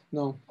audio,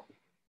 no.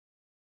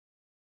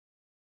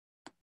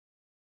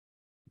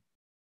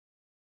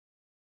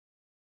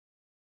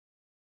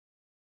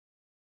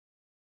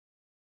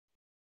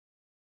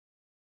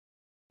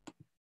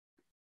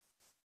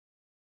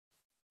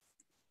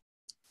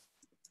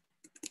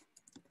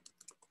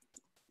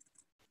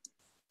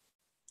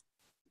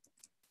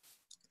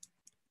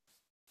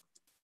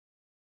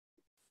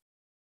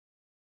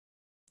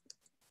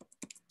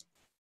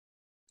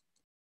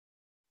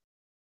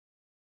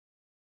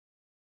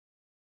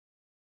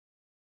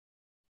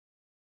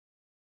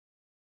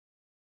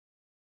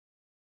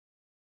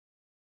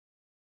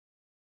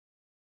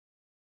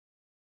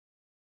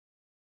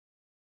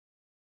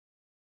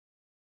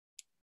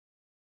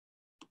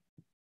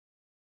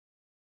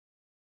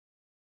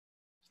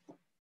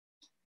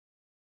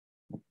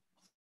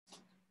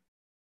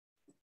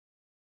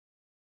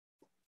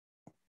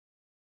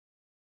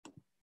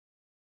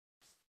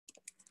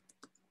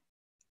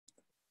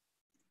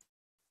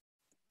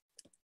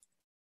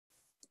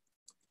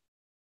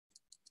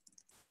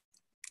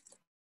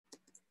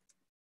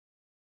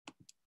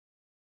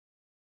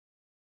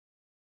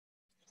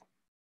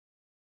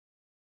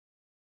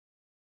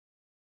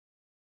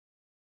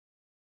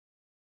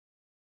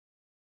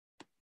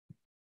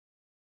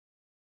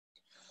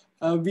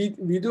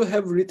 We do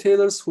have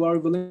retailers who are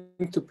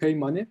willing to pay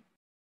money.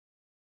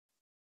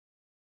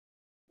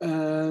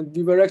 And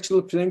we were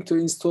actually planning to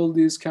install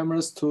these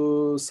cameras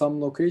to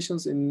some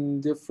locations in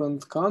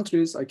different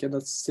countries. I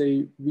cannot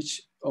say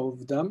which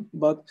of them,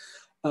 but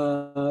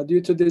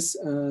due to this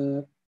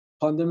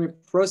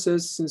pandemic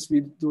process, since we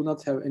do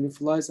not have any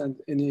flights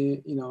and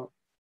any,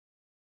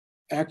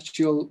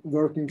 actual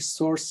working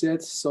stores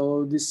yet,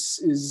 so this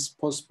is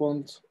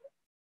postponed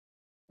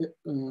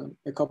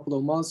a couple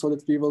of months so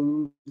that we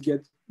will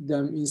get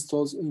them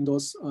installed in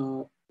those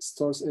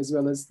stores as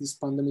well as this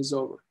pandemic is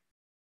over.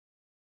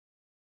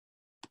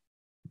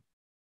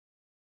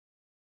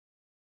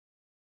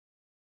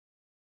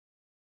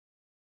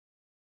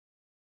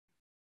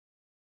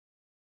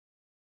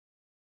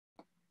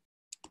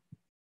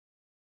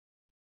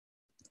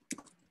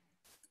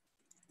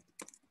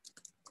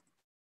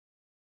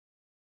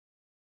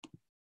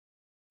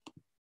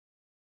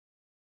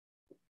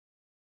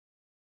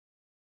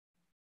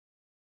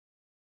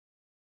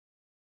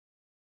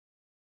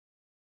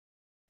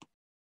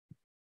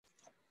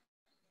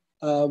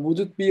 Would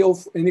it be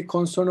of any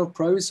concern of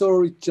privacy,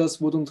 or it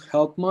just wouldn't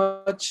help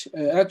much?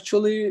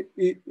 Actually,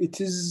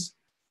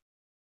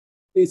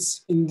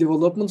 it's in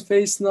development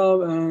phase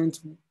now, and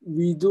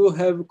we do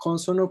have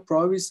concern of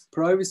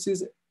privacy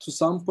to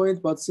some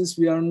point, but since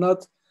we are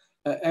not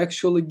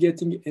actually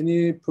getting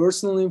any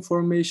personal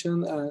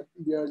information,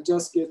 we are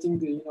just getting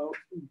the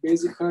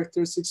basic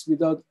characteristics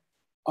without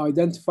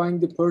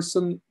identifying the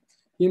person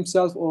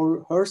himself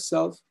or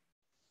herself.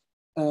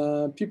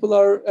 People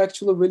are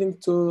actually willing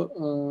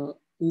to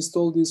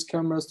install these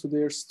cameras to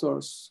their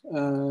stores,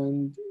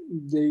 and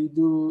they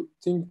do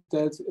think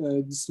that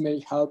this may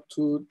help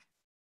to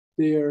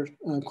their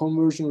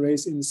conversion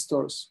rates in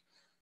stores.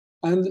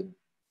 And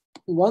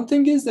one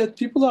thing is that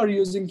people are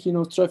using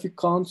traffic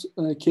count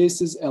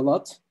cases a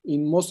lot.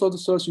 In most of the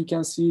stores, you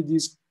can see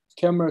these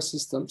camera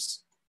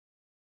systems.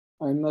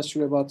 I'm not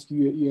sure about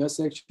US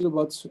actually,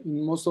 but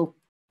in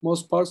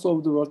most parts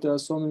of the world, there are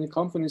so many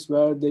companies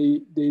where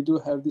they do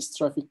have this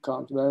traffic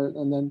count,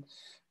 and then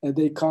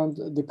they count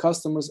the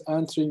customers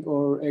entering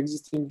or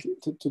exiting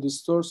to the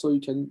store, so you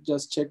can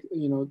just check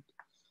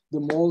the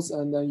malls,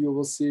 and then you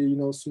will see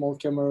small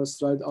cameras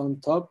right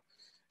on top.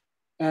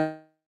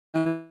 And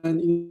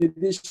in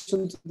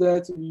addition to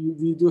that,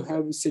 we do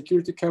have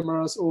security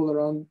cameras all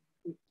around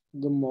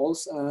the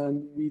malls,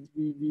 and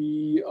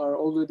we are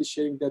already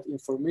sharing that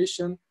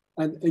information.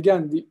 And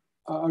again,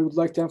 I would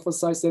like to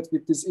emphasize that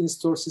with this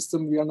in-store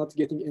system, we are not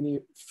getting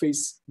any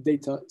face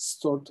data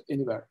stored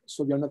anywhere.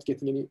 So we are not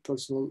getting any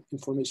personal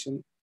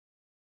information.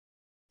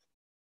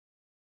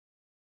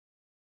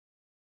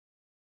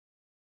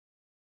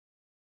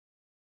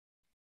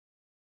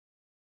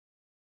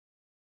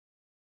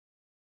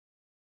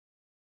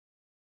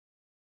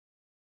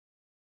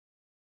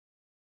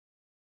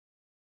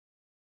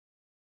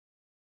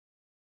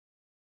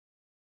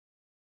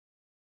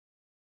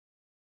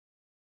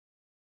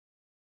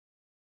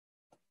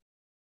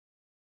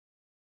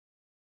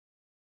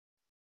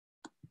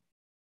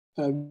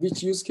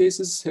 Which use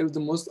cases have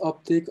the most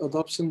uptake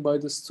adoption by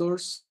the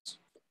stores?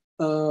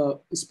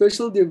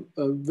 Especially the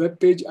web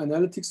page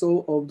analytics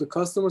of the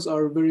customers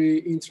are very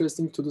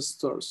interesting to the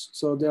stores.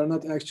 So they are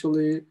not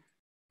actually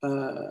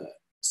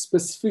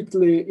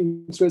specifically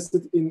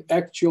interested in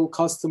actual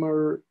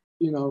customer,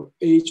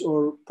 age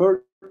or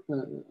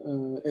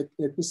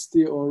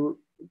ethnicity or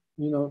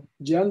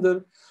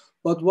gender,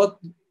 but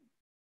what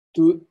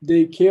do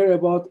they care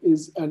about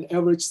is an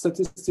average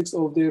statistics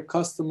of their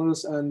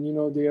customers and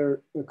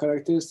their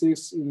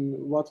characteristics in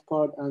what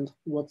part and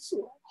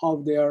how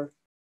they are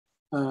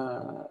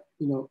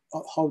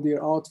how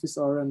their outfits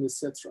are and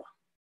etc.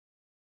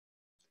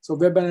 So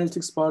web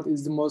analytics part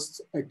is the most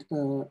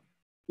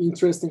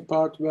interesting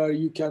part where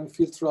you can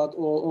filter out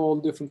all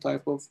different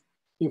type of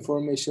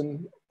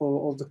information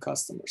of the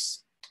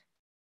customers.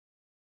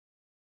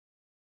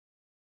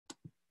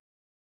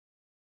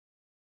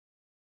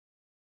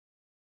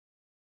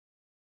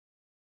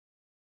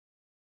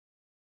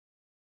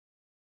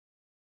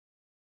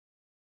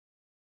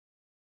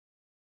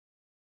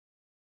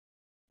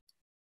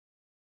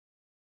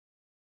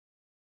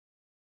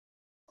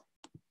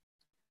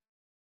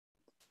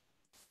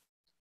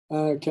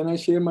 Can I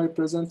share my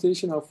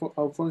presentation?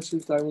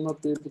 Unfortunately, I will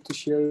not be able to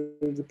share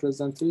the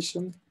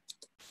presentation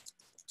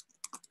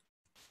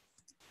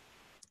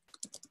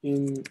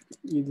in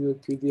either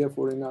PDF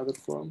or in other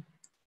form.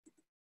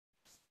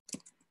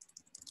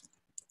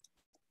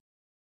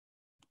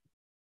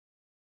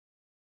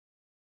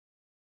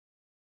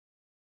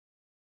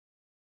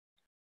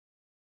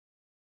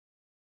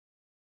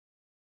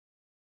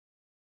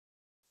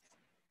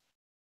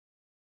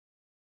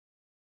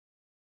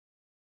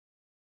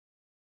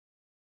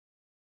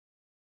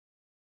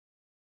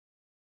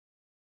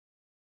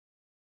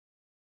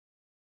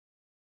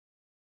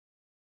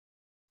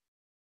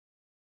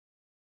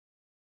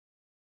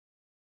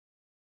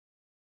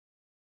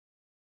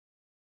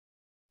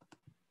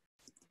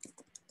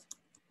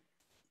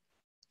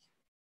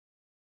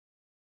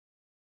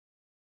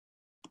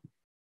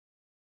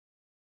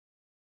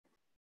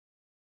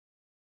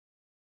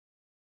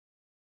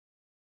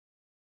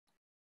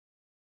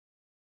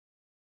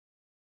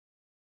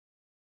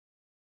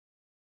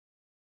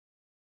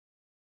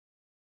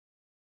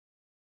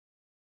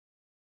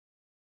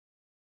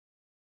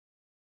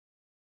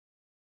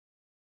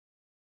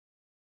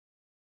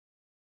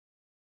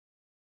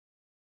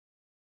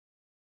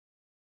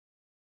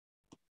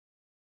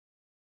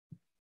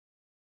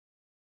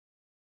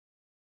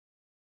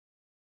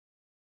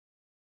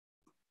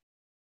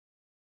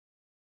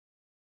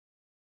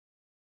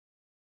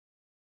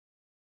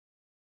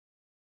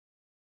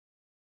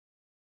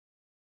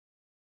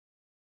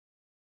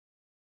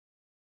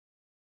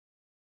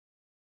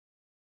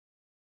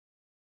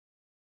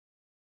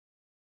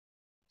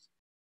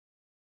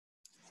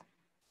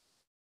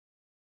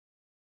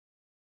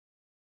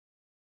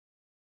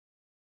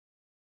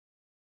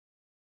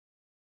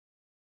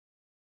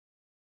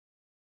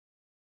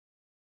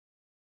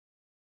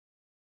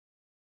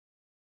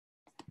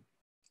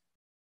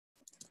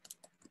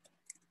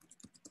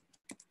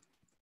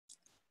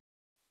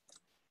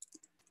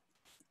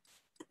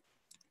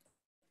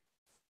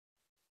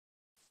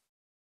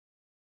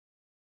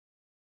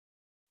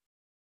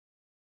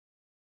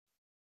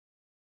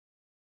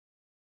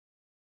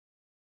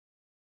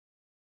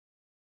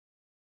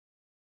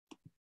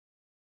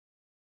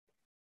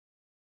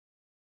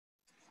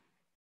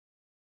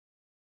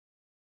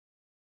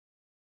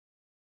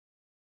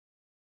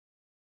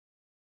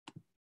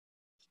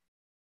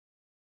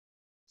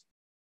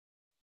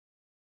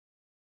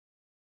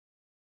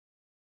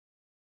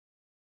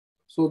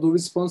 So do we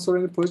sponsor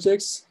any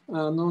projects?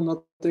 No,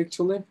 not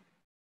actually.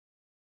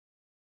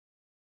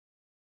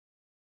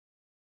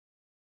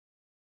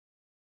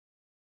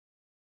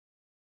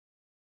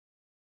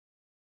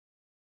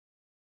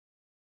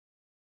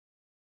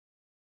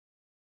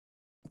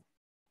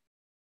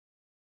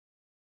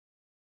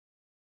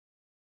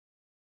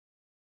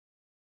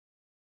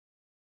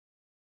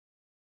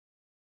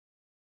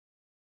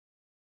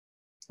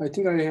 I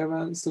think I have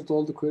answered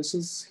all the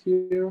questions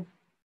here.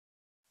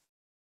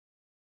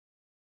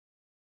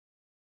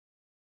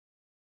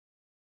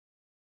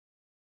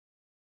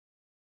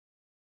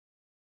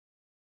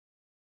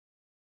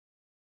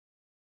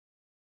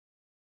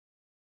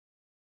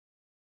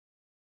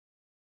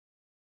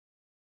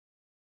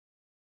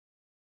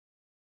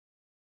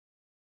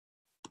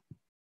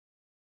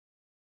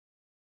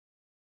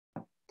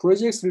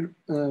 Projects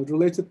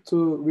related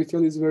to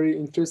retail is very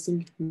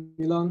interesting,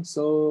 Milan.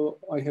 So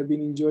I have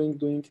been enjoying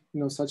doing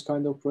such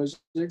kind of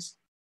projects,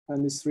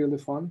 and it's really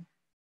fun.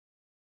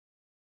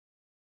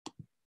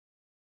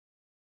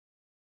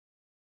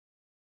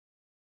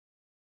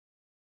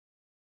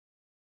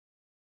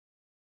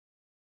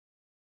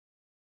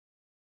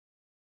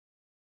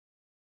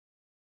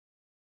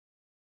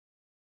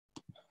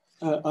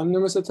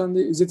 Anonymous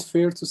attendee, is it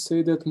fair to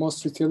say that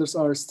most retailers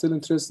are still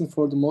interested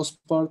for the most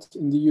part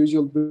in the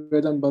usual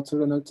bread and butter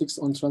analytics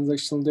on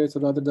transactional data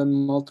rather than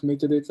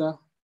multimedia data?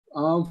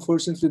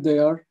 Unfortunately, they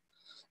are,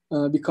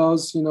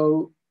 because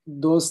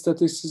those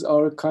statistics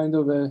are kind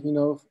of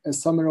a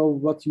summary of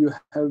what you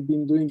have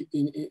been doing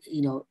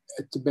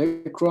at the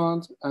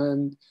background,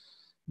 and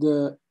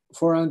the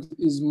forehand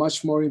is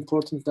much more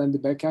important than the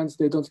backhand.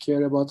 They don't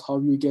care about how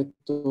you get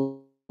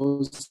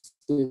those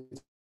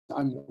data.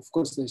 I mean, of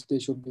course, they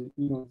should be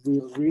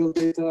real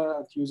data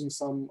and using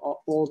some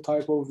all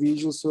type of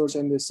visual search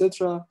and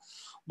etc.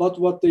 But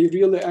what they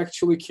really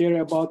actually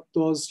care about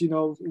those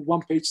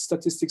one-page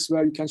statistics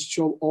where you can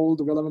show all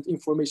the relevant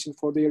information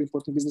for their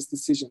important business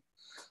decision.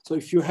 So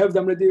if you have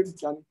them ready,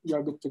 then you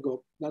are good to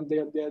go. Then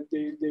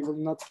they will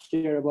not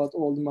care about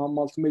all the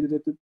multimedia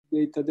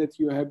data that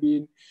you have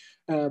been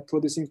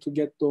producing to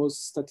get those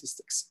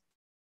statistics.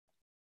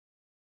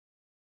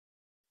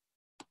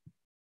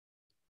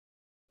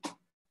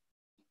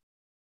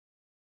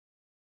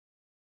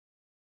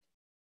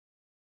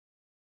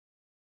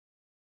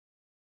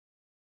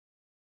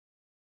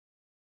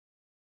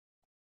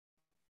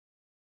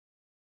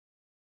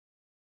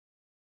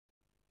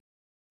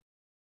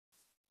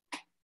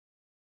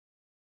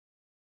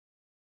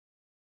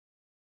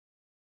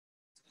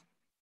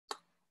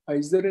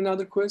 Is there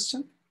another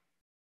question?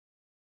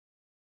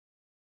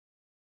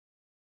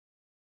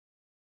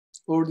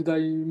 Or did I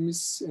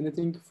miss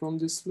anything from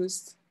this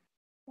list?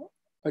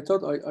 I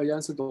thought I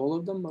answered all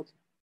of them, but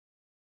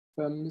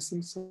if I'm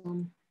missing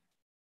some.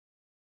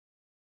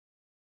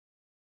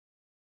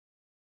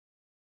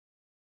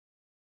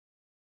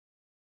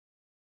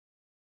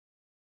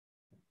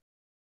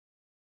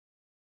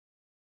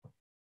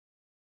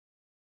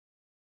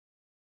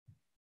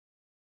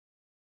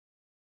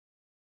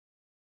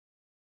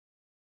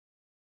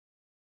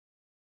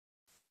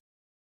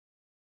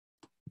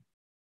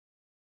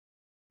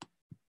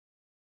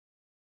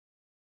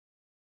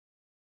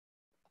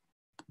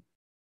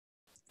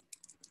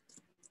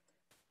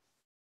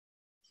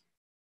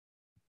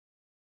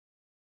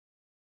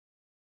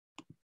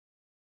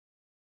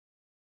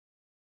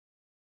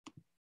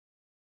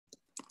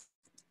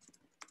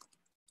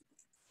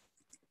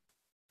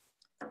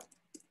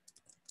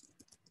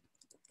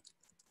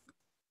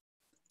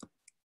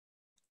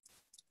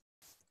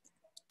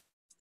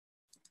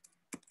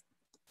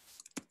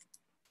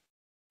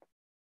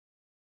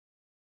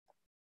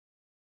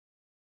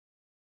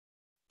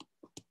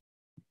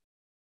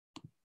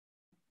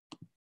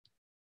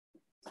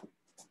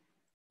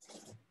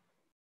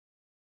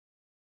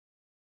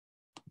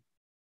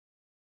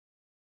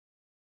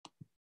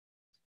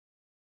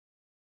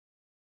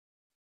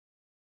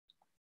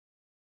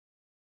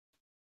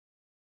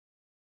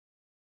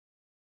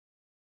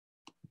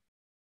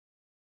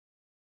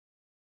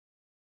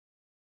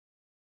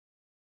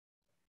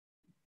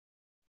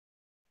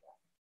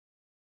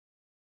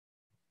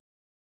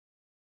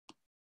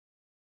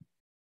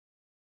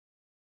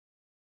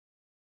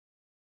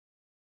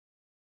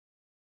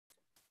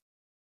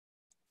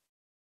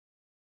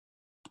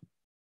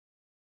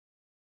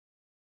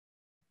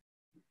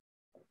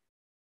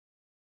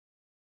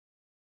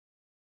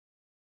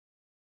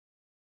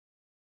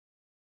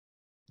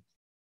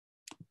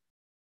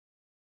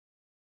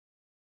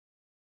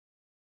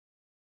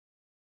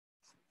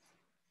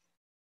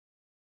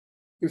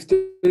 If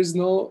there is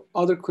no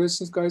other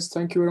questions, guys,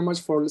 thank you very much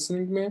for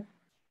listening to me.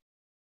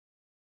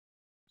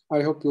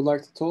 I hope you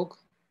liked the talk.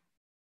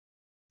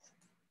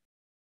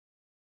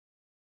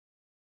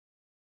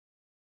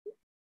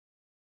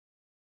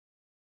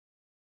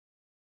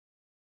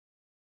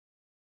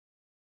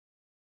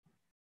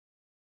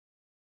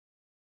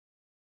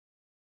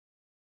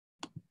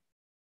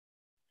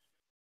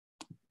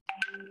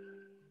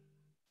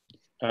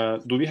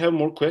 Do we have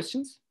more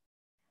questions?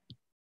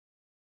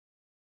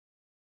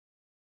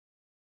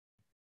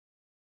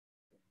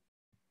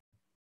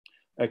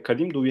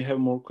 Kadim, do we have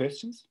more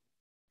questions?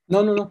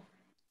 No.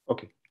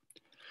 Okay.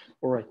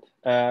 All right.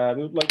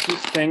 We would like to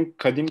thank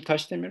Kadim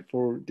Tasdemir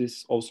for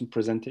this awesome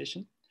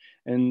presentation.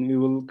 And we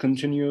will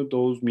continue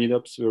those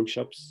meetups,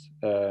 workshops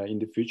in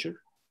the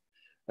future.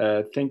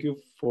 Thank you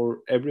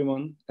for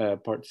everyone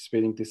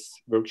participating in this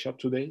workshop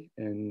today,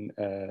 and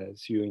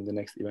see you in the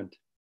next event.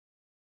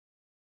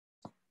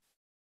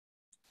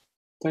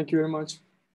 Thank you very much.